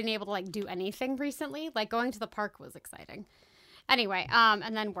actually been able to, do anything recently. Going to the park was exciting. Anyway,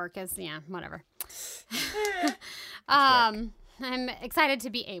 and then work is, whatever. I'm excited to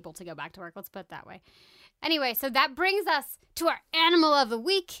be able to go back to work. Let's put it that way. Anyway, so that brings us to our animal of the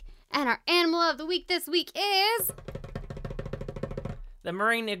week. And our animal of the week this week is... the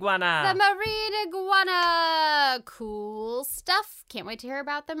Marine Iguana. The Marine Iguana. Cool stuff. Can't wait to hear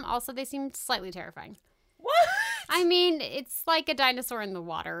about them. Also, they seem slightly terrifying. What? I mean, it's like a dinosaur in the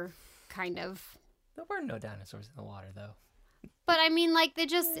water, kind of. There were no dinosaurs in the water, though. But I mean,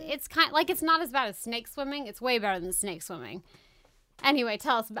 it's kind of, it's not as bad as snake swimming. It's way better than snake swimming. Anyway,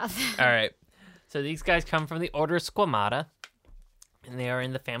 tell us about that. All right. So these guys come from the order Squamata, and they are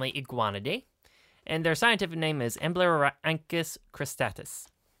in the family Iguanidae. And their scientific name is Emblyrhynchus cristatus.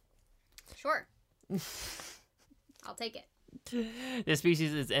 Sure. I'll take it. This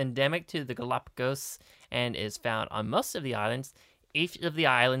species is endemic to the Galapagos and is found on most of the islands. Each of the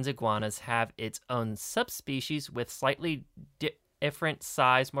islands' iguanas have its own subspecies with slightly different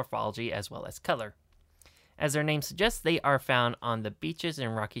size, morphology, as well as color. As their name suggests, they are found on the beaches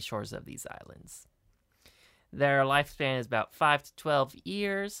and rocky shores of these islands. Their lifespan is about 5 to 12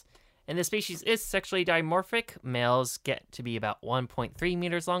 years, and this species is sexually dimorphic. Males get to be about 1.3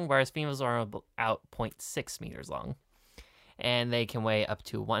 meters long, whereas females are about 0.6 meters long. And they can weigh up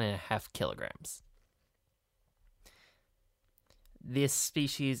to 1.5 kilograms. This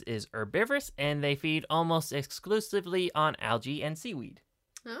species is herbivorous, and they feed almost exclusively on algae and seaweed.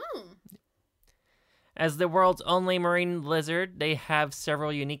 Oh. As the world's only marine lizard, they have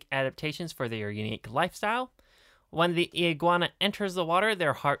several unique adaptations for their unique lifestyle. When the iguana enters the water,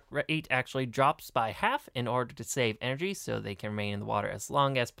 their heart rate actually drops by half in order to save energy so they can remain in the water as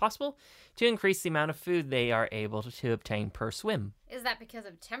long as possible to increase the amount of food they are able to obtain per swim. Is that because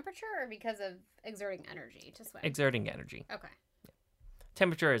of temperature or because of exerting energy to swim? Exerting energy. Okay.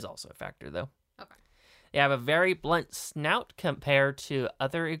 Temperature is also a factor, though. Okay. They have a very blunt snout compared to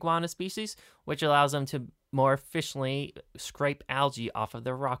other iguana species, which allows them to more efficiently scrape algae off of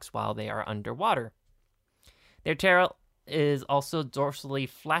the rocks while they are underwater. Their tail is also dorsally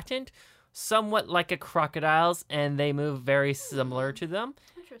flattened, somewhat like a crocodile's, and they move very similar to them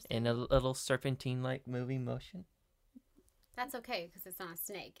in a little serpentine-like moving motion. That's okay, because it's not a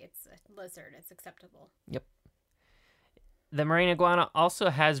snake. It's a lizard. It's acceptable. Yep. The marine iguana also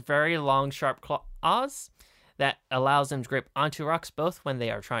has very long, sharp claws that allows them to grip onto rocks both when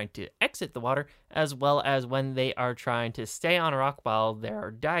they are trying to exit the water as well as when they are trying to stay on a rock while they are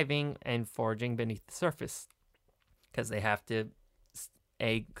diving and foraging beneath the surface, because they have to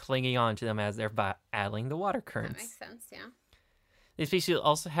stay clinging on to them as they're battling the water currents. That makes sense, yeah. This species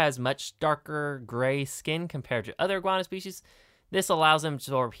also has much darker gray skin compared to other iguana species. This allows them to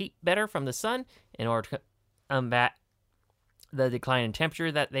absorb heat better from the sun in order to combat the decline in temperature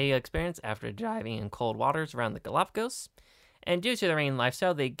that they experience after diving in cold waters around the Galapagos. And due to their marine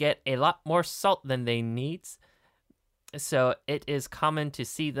lifestyle, they get a lot more salt than they need. So it is common to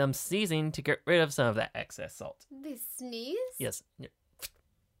see them sneezing to get rid of some of that excess salt. They sneeze? Yes.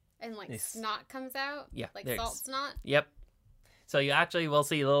 And snot comes out? Yeah. Like salt snot? Yep. So you actually will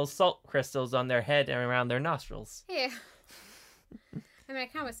see little salt crystals on their head and around their nostrils. Yeah. I mean, I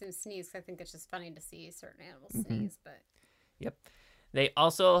kind of assume sneeze because I think it's just funny to see certain animals sneeze, but... Yep. They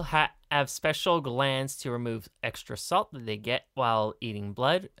also have special glands to remove extra salt that they get while eating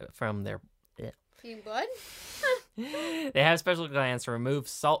blood from their... Eating blood? They have special glands to remove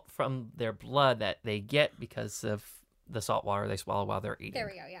salt from their blood that they get because of the salt water they swallow while they're eating. There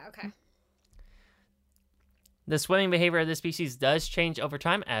we go, yeah, okay. The swimming behavior of this species does change over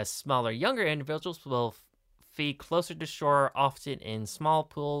time as smaller, younger individuals will feed closer to shore, often in small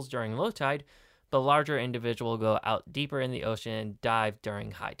pools during low tide, but larger individuals will go out deeper in the ocean and dive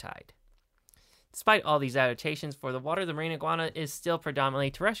during high tide. Despite all these adaptations for the water, the marine iguana is still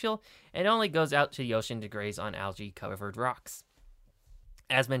predominantly terrestrial and only goes out to the ocean to graze on algae-covered rocks.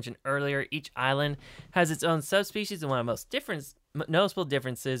 As mentioned earlier, each island has its own subspecies, and one of the most noticeable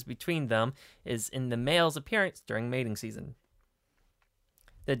differences between them is in the male's appearance during mating season.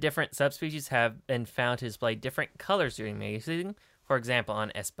 The different subspecies have been found to display different colors during mating season. For example,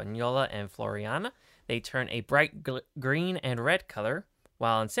 on Espanola and Floriana, they turn a bright green and red color,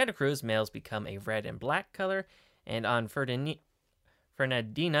 while on Santa Cruz, males become a red and black color, and on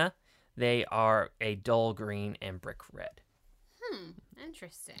Fernandina, they are a dull green and brick red.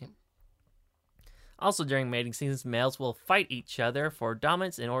 Interesting. Also, during mating seasons, males will fight each other for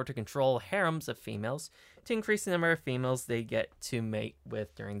dominance in order to control harems of females to increase the number of females they get to mate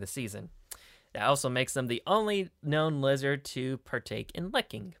with during the season. That also makes them the only known lizard to partake in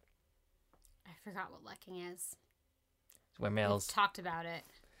licking. I forgot what licking is. Where We've talked about it.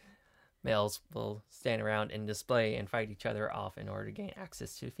 Males will stand around and display and fight each other off in order to gain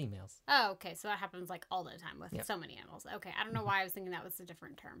access to females. Oh, okay. So that happens all the time with so many animals. Okay. I don't know why I was thinking that was a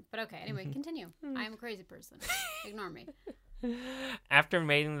different term. But okay. Anyway, continue. I am a crazy person. Ignore me. After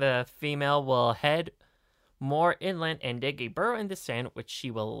mating, the female will head more inland and dig a burrow in the sand, which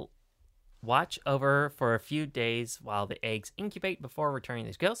she will watch over for a few days while the eggs incubate before returning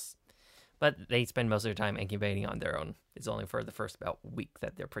to the gills. But they spend most of their time incubating on their own. It's only for the first about week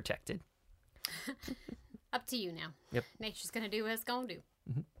that they're protected. Up to you now. Yep. Nature's going to do what it's going to do.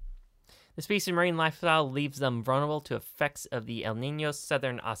 Mm-hmm. The species marine lifestyle leaves them vulnerable to effects of the El Niño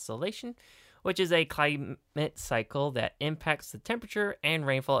Southern Oscillation, which is a climate cycle that impacts the temperature and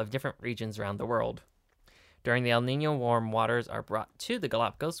rainfall of different regions around the world. During the El Niño, warm waters are brought to the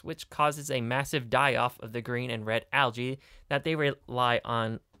Galapagos, which causes a massive die-off of the green and red algae that they rely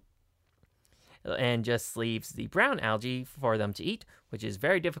on and just leaves the brown algae for them to eat, which is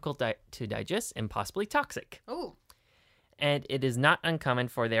very difficult to digest and possibly toxic. Oh. And it is not uncommon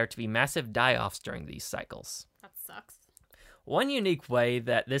for there to be massive die-offs during these cycles. That sucks. One unique way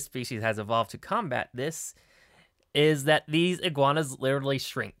that this species has evolved to combat this is that these iguanas literally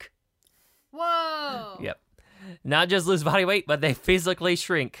shrink. Whoa! Yep. Not just lose body weight, but they physically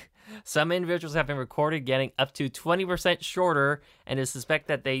shrink. Some individuals have been recorded getting up to 20% shorter, and is suspect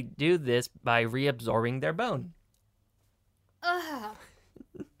that they do this by reabsorbing their bone. Ugh.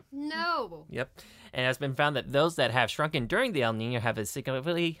 No. Yep. And it has been found that those that have shrunken during the El Niño have a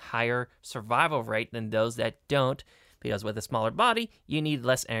significantly higher survival rate than those that don't, because with a smaller body, you need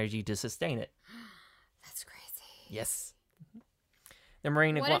less energy to sustain it. That's crazy. Yes. The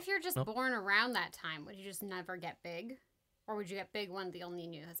marine iguana. What if you're just born around that time? Would you just never get big? Or would you get big when the El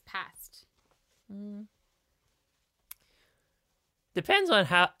Nino has passed? Depends on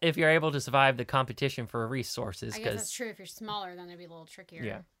if you're able to survive the competition for resources. I guess that's true. If you're smaller, then it'd be a little trickier.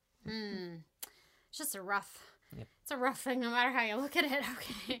 Yeah. It's just a rough. Yep. It's a rough thing, no matter how you look at it.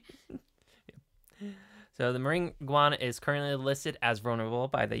 Okay. So the marine iguana is currently listed as vulnerable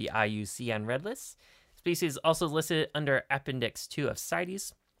by the IUCN Red List. Species also listed under Appendix 2 of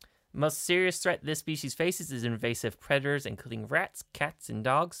CITES. The most serious threat this species faces is invasive predators, including rats, cats, and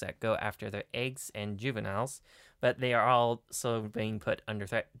dogs that go after their eggs and juveniles, but they are also being put under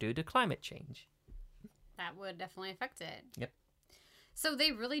threat due to climate change. That would definitely affect it. Yep. So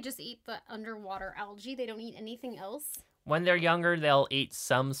they really just eat the underwater algae? They don't eat anything else? When they're younger, they'll eat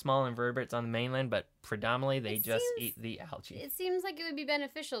some small invertebrates on the mainland, but predominantly they eat the algae. It seems like it would be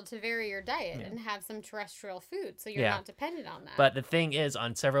beneficial to vary your diet and have some terrestrial food so you're not dependent on that. But the thing is,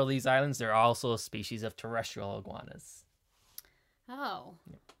 on several of these islands, there are also species of terrestrial iguanas. Oh.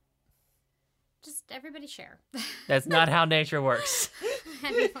 Yep. Just everybody share. That's not how nature works.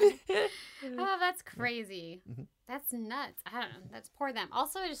 Anyway. Oh, that's crazy. That's nuts. I don't know. That's poor them.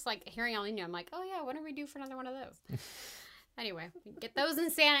 Also, just like hearing El Nino, I'm like, oh yeah, what do we do for another one of those? Anyway, we get those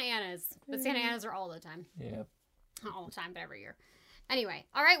in Santa Ana's. But Santa Ana's are all the time. Yeah. Not all the time, but every year. Anyway,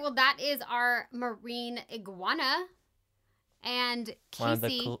 all right. Well, that is our marine iguana. And Casey, one of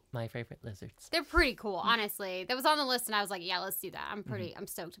the my favorite lizards. They're pretty cool, honestly. That was on the list, and I was like, yeah, let's do that. I'm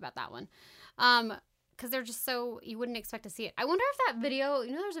stoked about that one. Because they're just so, you wouldn't expect to see it. I wonder if that video,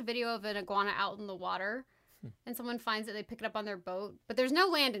 there's a video of an iguana out in the water and someone finds it, they pick it up on their boat, but there's no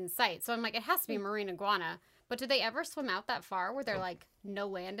land in sight. So I'm like, it has to be a marine iguana. But do they ever swim out that far where they're like, no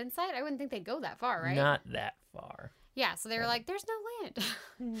land in sight? I wouldn't think they'd go that far, right? Not that far. Yeah, so they were like, there's no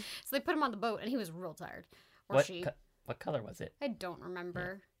land. So they put him on the boat and he was real tired. Or what she. What color was it? I don't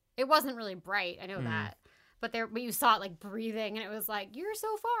remember. Yeah. It wasn't really bright, I know that. But you saw it like breathing and it was like, you're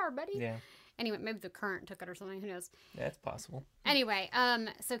so far, buddy. Yeah. Anyway, maybe the current took it or something. Who knows? That's possible. Anyway,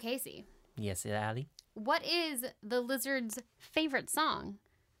 so Casey. Yes, Allie. What is the lizard's favorite song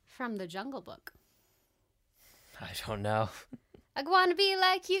from the Jungle Book? I don't know. I wanna be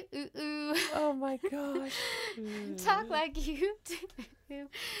like you. Ooh. Oh my gosh. Talk like you do.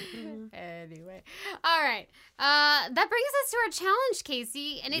 Anyway. All right. That brings us to our challenge,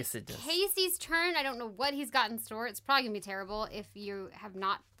 Casey. And it's Casey's turn. I don't know what he's got in store. It's probably going to be terrible if you have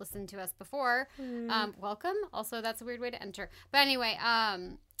not listened to us before. Welcome. Also, that's a weird way to enter. But anyway, I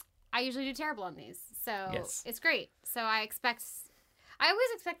usually do terrible on these. So it's great. So I always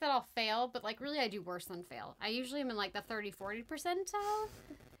expect that I'll fail, but like really I do worse than fail. I usually am in like the 30-40 percentile,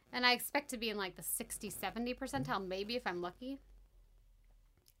 and I expect to be in like the 60-70 percentile, maybe if I'm lucky.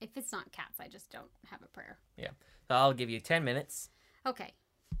 If it's not cats, I just don't have a prayer. Yeah. So I'll give you 10 minutes. Okay.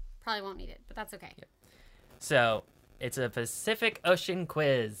 Probably won't need it, but that's okay. Yep. So it's a Pacific Ocean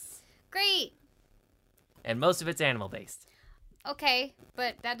quiz. Great. And most of it's animal based. Okay,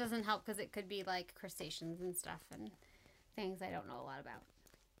 but that doesn't help because it could be like crustaceans and stuff and things I don't know a lot about.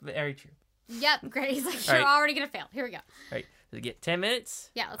 Very true. Yep, great. He's like, you're already going to fail. Here we go. All right. So you get 10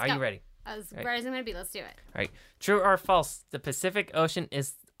 minutes? Yeah, let's go. Are you ready? As ready as I'm going to be. Let's do it. All right. True or false? The Pacific Ocean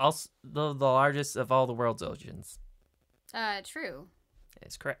is also the largest of all the world's oceans. True. That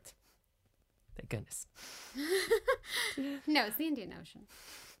is correct. Thank goodness. No, it's the Indian Ocean.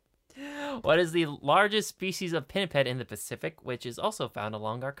 What is the largest species of pinniped in the Pacific, which is also found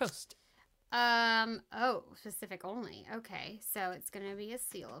along our coast? Pacific only. Okay, so it's going to be a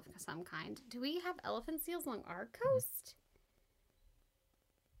seal of some kind. Do we have elephant seals along our coast?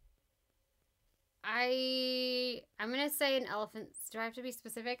 I'm going to say an elephant. Do I have to be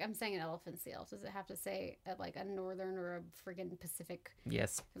specific? I'm saying an elephant seal. Does it have to say like a northern or a friggin' Pacific?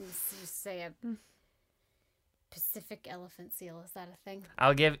 Yes. I'm just say a Pacific elephant seal. Is that a thing?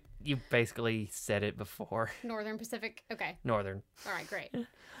 You basically said it before. Northern Pacific? Okay. Northern. All right, great.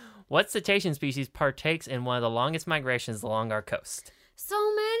 What cetacean species partakes in one of the longest migrations along our coast? So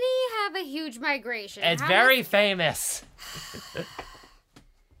many have a huge migration. It's very famous.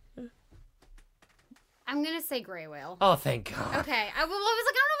 I'm going to say gray whale. Oh, thank God. Okay. I was like,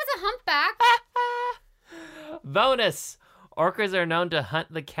 I don't know if it's a humpback. Bonus. Orcas are known to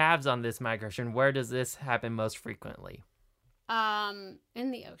hunt the calves on this migration. Where does this happen most frequently? In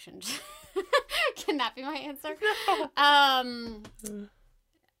the ocean. Can that be my answer? No.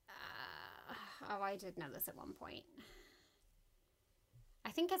 I did know this at one point.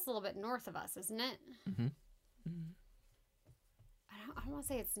 I think it's a little bit north of us, isn't it? Mm-hmm. Mm-hmm. I don't want to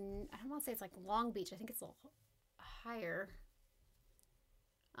say it's like Long Beach. I think it's a little higher.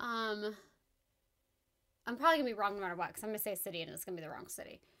 I'm probably going to be wrong no matter what, because I'm going to say a city, and it's going to be the wrong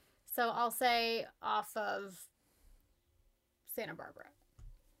city. So I'll say off of Santa Barbara.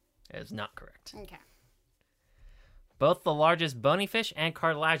 It is not correct. Okay. Both the largest bony fish and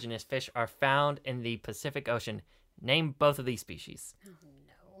cartilaginous fish are found in the Pacific Ocean. Name both of these species. Oh,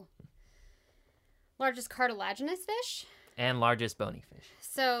 no. Largest cartilaginous fish? And largest bony fish.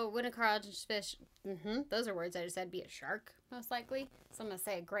 So when a cartilaginous fish, those are words I just said, be a shark, most likely. So I'm going to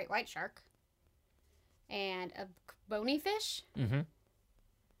say a great white shark. And a bony fish? Mm-hmm.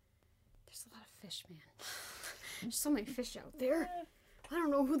 There's a lot of fish, man. There's so many fish out there. I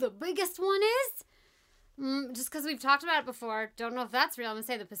don't know who the biggest one is. Just because we've talked about it before. Don't know if that's real. I'm going to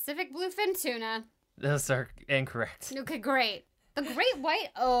say the Pacific bluefin tuna. Those are incorrect. Okay, great. The great white...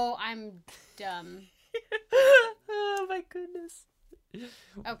 Oh, I'm dumb. Oh, my goodness.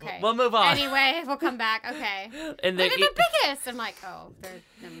 Okay. We'll move on. Anyway, we'll come back. Okay. And They're the biggest. I'm like,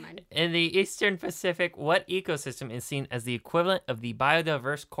 never mind. In the Eastern Pacific, what ecosystem is seen as the equivalent of the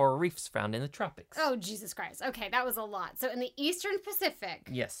biodiverse coral reefs found in the tropics? Oh, Jesus Christ. Okay, that was a lot. So in the Eastern Pacific.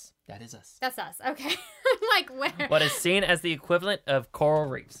 Yes, that is us. That's us. Okay. I'm like, where? What is seen as the equivalent of coral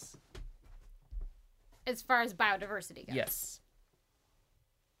reefs? As far as biodiversity goes. Yes.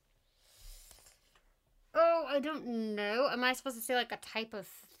 Oh, I don't know. Am I supposed to say like a type of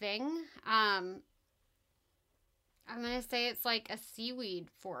thing? I'm going to say it's like a seaweed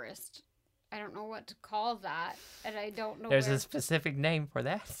forest. I don't know what to call that. And I don't know There's a specific name for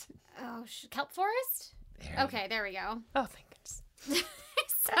that. Oh, kelp forest? Okay, there we go. Oh, thank goodness. He's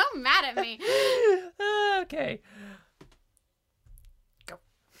so mad at me. Okay. Go.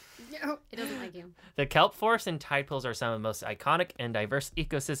 No, it doesn't like you. The kelp forest and tide pools are some of the most iconic and diverse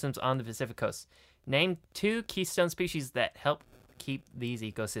ecosystems on the Pacific coast. Name 2 keystone species that help keep these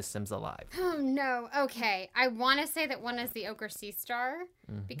ecosystems alive. Oh, no. Okay. I want to say that one is the ochre sea star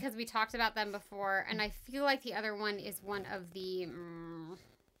because we talked about them before, and I feel like the other one is one of the...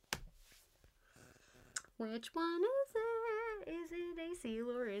 Which one is it? Is it a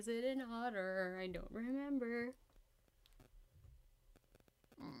seal or is it an otter? I don't remember.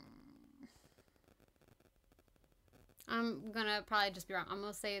 I'm going to probably just be wrong. I'm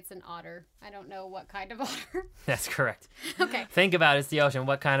going to say it's an otter. I don't know what kind of otter. That's correct. Okay. Think about it. It's the ocean.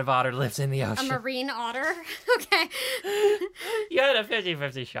 What kind of otter lives in the ocean? A marine otter? Okay. You had a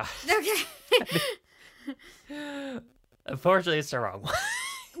 50-50 shot. Okay. Unfortunately, it's the wrong one.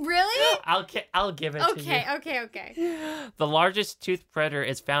 Really? I'll give it to you. Okay. The largest toothed predator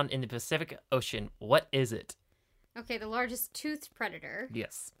is found in the Pacific Ocean. What is it? Okay, the largest toothed predator.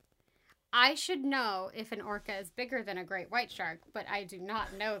 Yes. I should know if an orca is bigger than a great white shark, but I do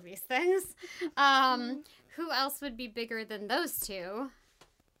not know these things. Who else would be bigger than those two?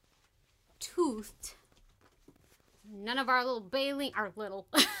 Toothed. None of our little baleen, little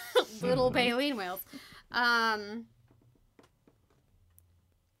baleen whales. I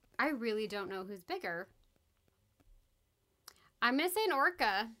really don't know who's bigger. I'm going to say an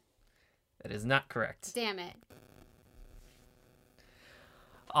orca. That is not correct. Damn it.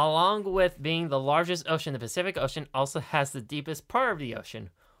 Along with being the largest ocean, the Pacific Ocean also has the deepest part of the ocean.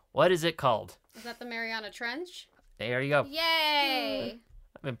 What is it called? Is that the Mariana Trench? There you go. Yay!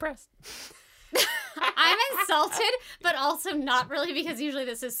 I'm impressed. I'm insulted, but also not really because usually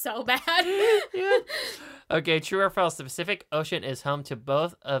this is so bad. Yeah. Okay, true or false? The Pacific Ocean is home to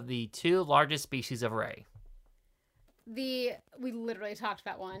both of the 2 largest species of ray. We literally talked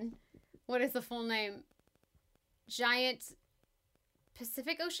about one. What is the full name? Giant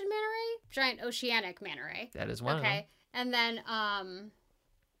Pacific Ocean manta ray? Giant oceanic manta ray. That is one of them. Okay. And then I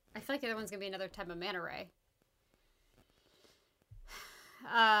feel like the other one's going to be another type of manta ray.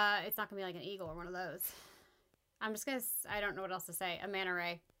 It's not going to be like an eagle or one of those. I'm just going to... I don't know what else to say. A manta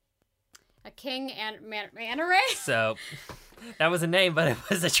ray. A king and manta ray? So, that was a name, but it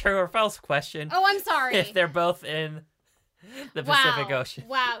was a true or false question. Oh, I'm sorry. If they're both in the Pacific Ocean.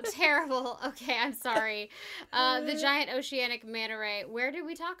 Wow, terrible. Okay, I'm sorry. The giant oceanic manta ray. Where did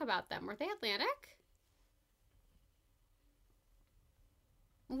we talk about them? Were they Atlantic?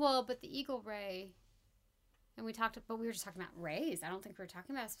 Well, but the eagle ray... And but we were just talking about rays. I don't think we were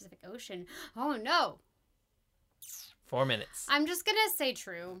talking about a specific ocean. Oh, no. 4 minutes. I'm just going to say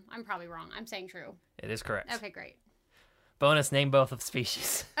true. I'm probably wrong. I'm saying true. It is correct. Okay, great. Bonus, name both of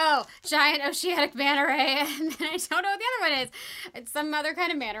species. Oh, giant oceanic manta ray. And then I don't know what the other one is. It's some other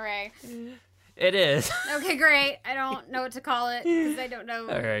kind of manta ray. It is. Okay, great. I don't know what to call it because I don't know.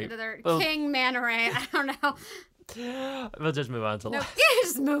 All right. Another king manta ray. I don't know. We'll just move on to last. Yeah,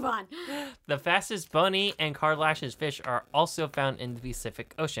 just move on. The fastest bony and cartilaginous fish are also found in the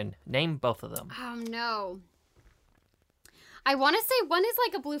Pacific Ocean. Name both of them. Oh, no. I want to say one is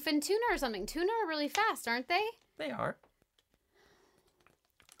like a bluefin tuna or something. Tuna are really fast, aren't they? They are.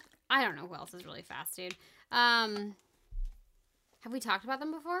 I don't know who else is really fast, dude. Have we talked about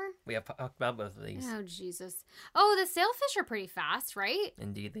them before? We have talked about both of these. Oh, Jesus. Oh, the sailfish are pretty fast, right?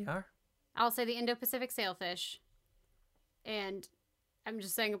 Indeed they are. I'll say the Indo-Pacific sailfish. And I'm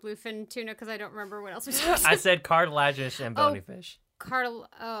just saying a bluefin tuna because I don't remember what else we talked about. I said cartilaginous and bony fish.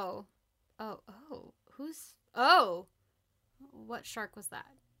 What shark was that?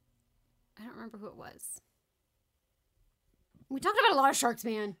 I don't remember who it was. We talked about a lot of sharks,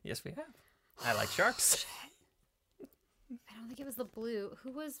 man. Yes, we have. I like sharks. I don't think it was the blue.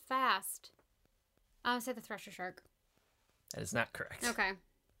 Who was fast? I'll say the thresher shark. That is not correct. Okay.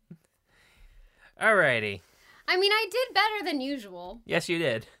 Alrighty. I mean, I did better than usual. Yes, you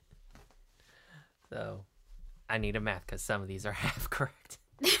did. So, I need a math because some of these are half correct.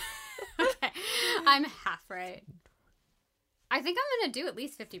 Okay. I'm half right. I think I'm going to do at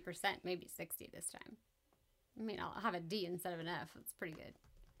least 50%, maybe 60 this time. I mean, I'll have a D instead of an F. That's pretty good.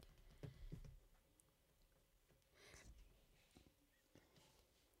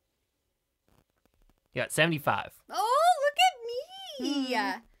 You got 75. Oh, look at me!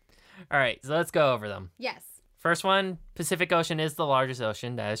 All right, so let's go over them. Yes. First one, Pacific Ocean is the largest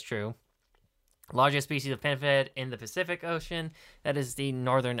ocean. That is true. Largest species of pinhead in the Pacific Ocean. That is the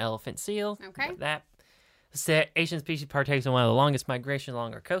northern elephant seal. Okay. Got that. The Asian species partakes in one of the longest migrations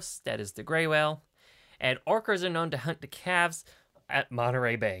along our coast. That is the gray whale. And orcas are known to hunt the calves at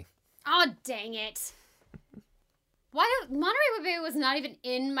Monterey Bay. Oh, dang it. Monterey Bay was not even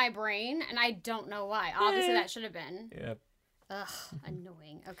in my brain, and I don't know why. Obviously, that should have been. Yep. Ugh,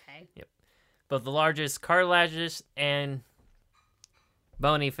 annoying. Okay. Yep. Both the largest cartilaginous and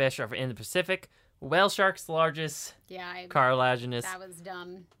bony fish are in the Pacific. Whale shark's the largest. Yeah, cartilaginous. That was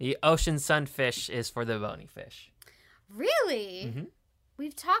dumb. The ocean sunfish is for the bony fish. Really? Mm-hmm.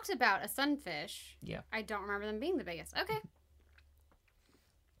 We've talked about a sunfish. Yeah. I don't remember them being the biggest. Okay.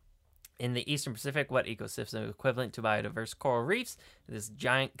 In the Eastern Pacific, what ecosystem is equivalent to biodiverse coral reefs? This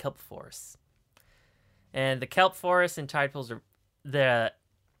giant kelp forest. And the kelp forests and tide pools are the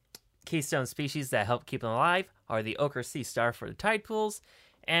keystone species that help keep them alive are the ochre sea star for the tide pools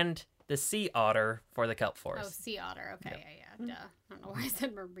and the sea otter for the kelp forest. Oh, sea otter. Okay, yeah. Duh. I don't know why I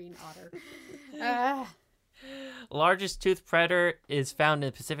said marine otter. Largest toothed predator is found in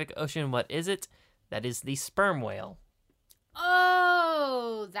the Pacific Ocean. What is it? That is the sperm whale.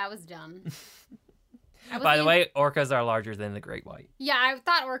 Oh, that was dumb. By the way, orcas are larger than the great white. Yeah, I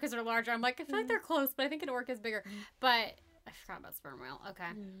thought orcas are larger. I'm like, I feel like they're close, but I think an orca is bigger. But I forgot about sperm whale. Okay.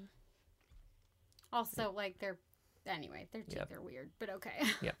 Also, like, their teeth are weird, but okay.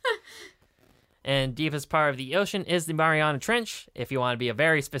 Yep. And deepest part of the ocean is the Mariana Trench. If you want to be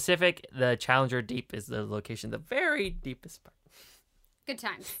very specific, the Challenger Deep is the location, the very deepest part. Good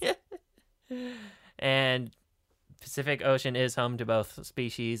times. And Pacific Ocean is home to both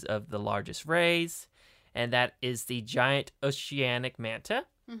species of the largest rays, and that is the giant oceanic manta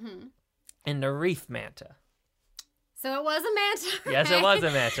and the reef manta. So it was a manta. Yes, it was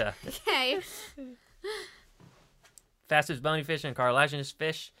a manta. Okay. Fastest bony fish and cartilaginous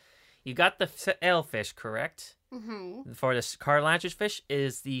fish. You got the sailfish correct. Mm-hmm. For the cartilaginous fish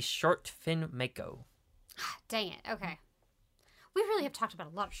is the short fin mako. Dang it. Okay. We really have talked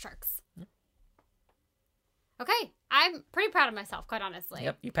about a lot of sharks. Okay. I'm pretty proud of myself, quite honestly.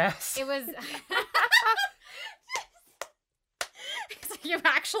 Yep, you passed. It was... You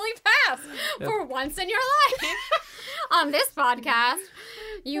actually passed for once in your life. On this podcast,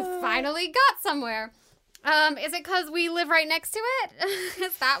 you finally got somewhere. Is it because we live right next to it?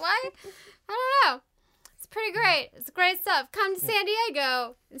 Is that why? I don't know. It's pretty great. It's great stuff. Come to San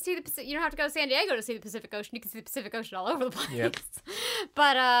Diego and see the Pacific. You don't have to go to San Diego to see the Pacific Ocean. You can see the Pacific Ocean all over the place. Yep.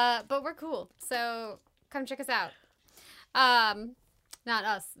 But we're cool. So come check us out. Not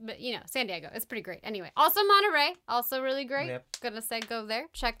us, but San Diego. It's pretty great. Anyway, also Monterey, also really great. Yep. Gonna say go there.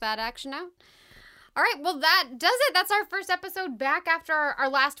 Check that action out. All right, well, that does it. That's our first episode back after our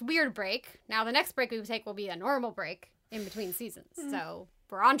last weird break. Now, the next break we take will be a normal break in between seasons. So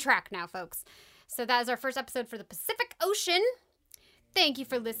we're on track now, folks. So that is our first episode for the Pacific Ocean. Thank you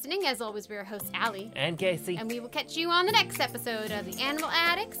for listening. As always, we're your hosts, Allie. And Casey. And we will catch you on the next episode of the Animal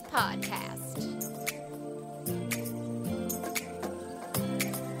Addicts Podcast.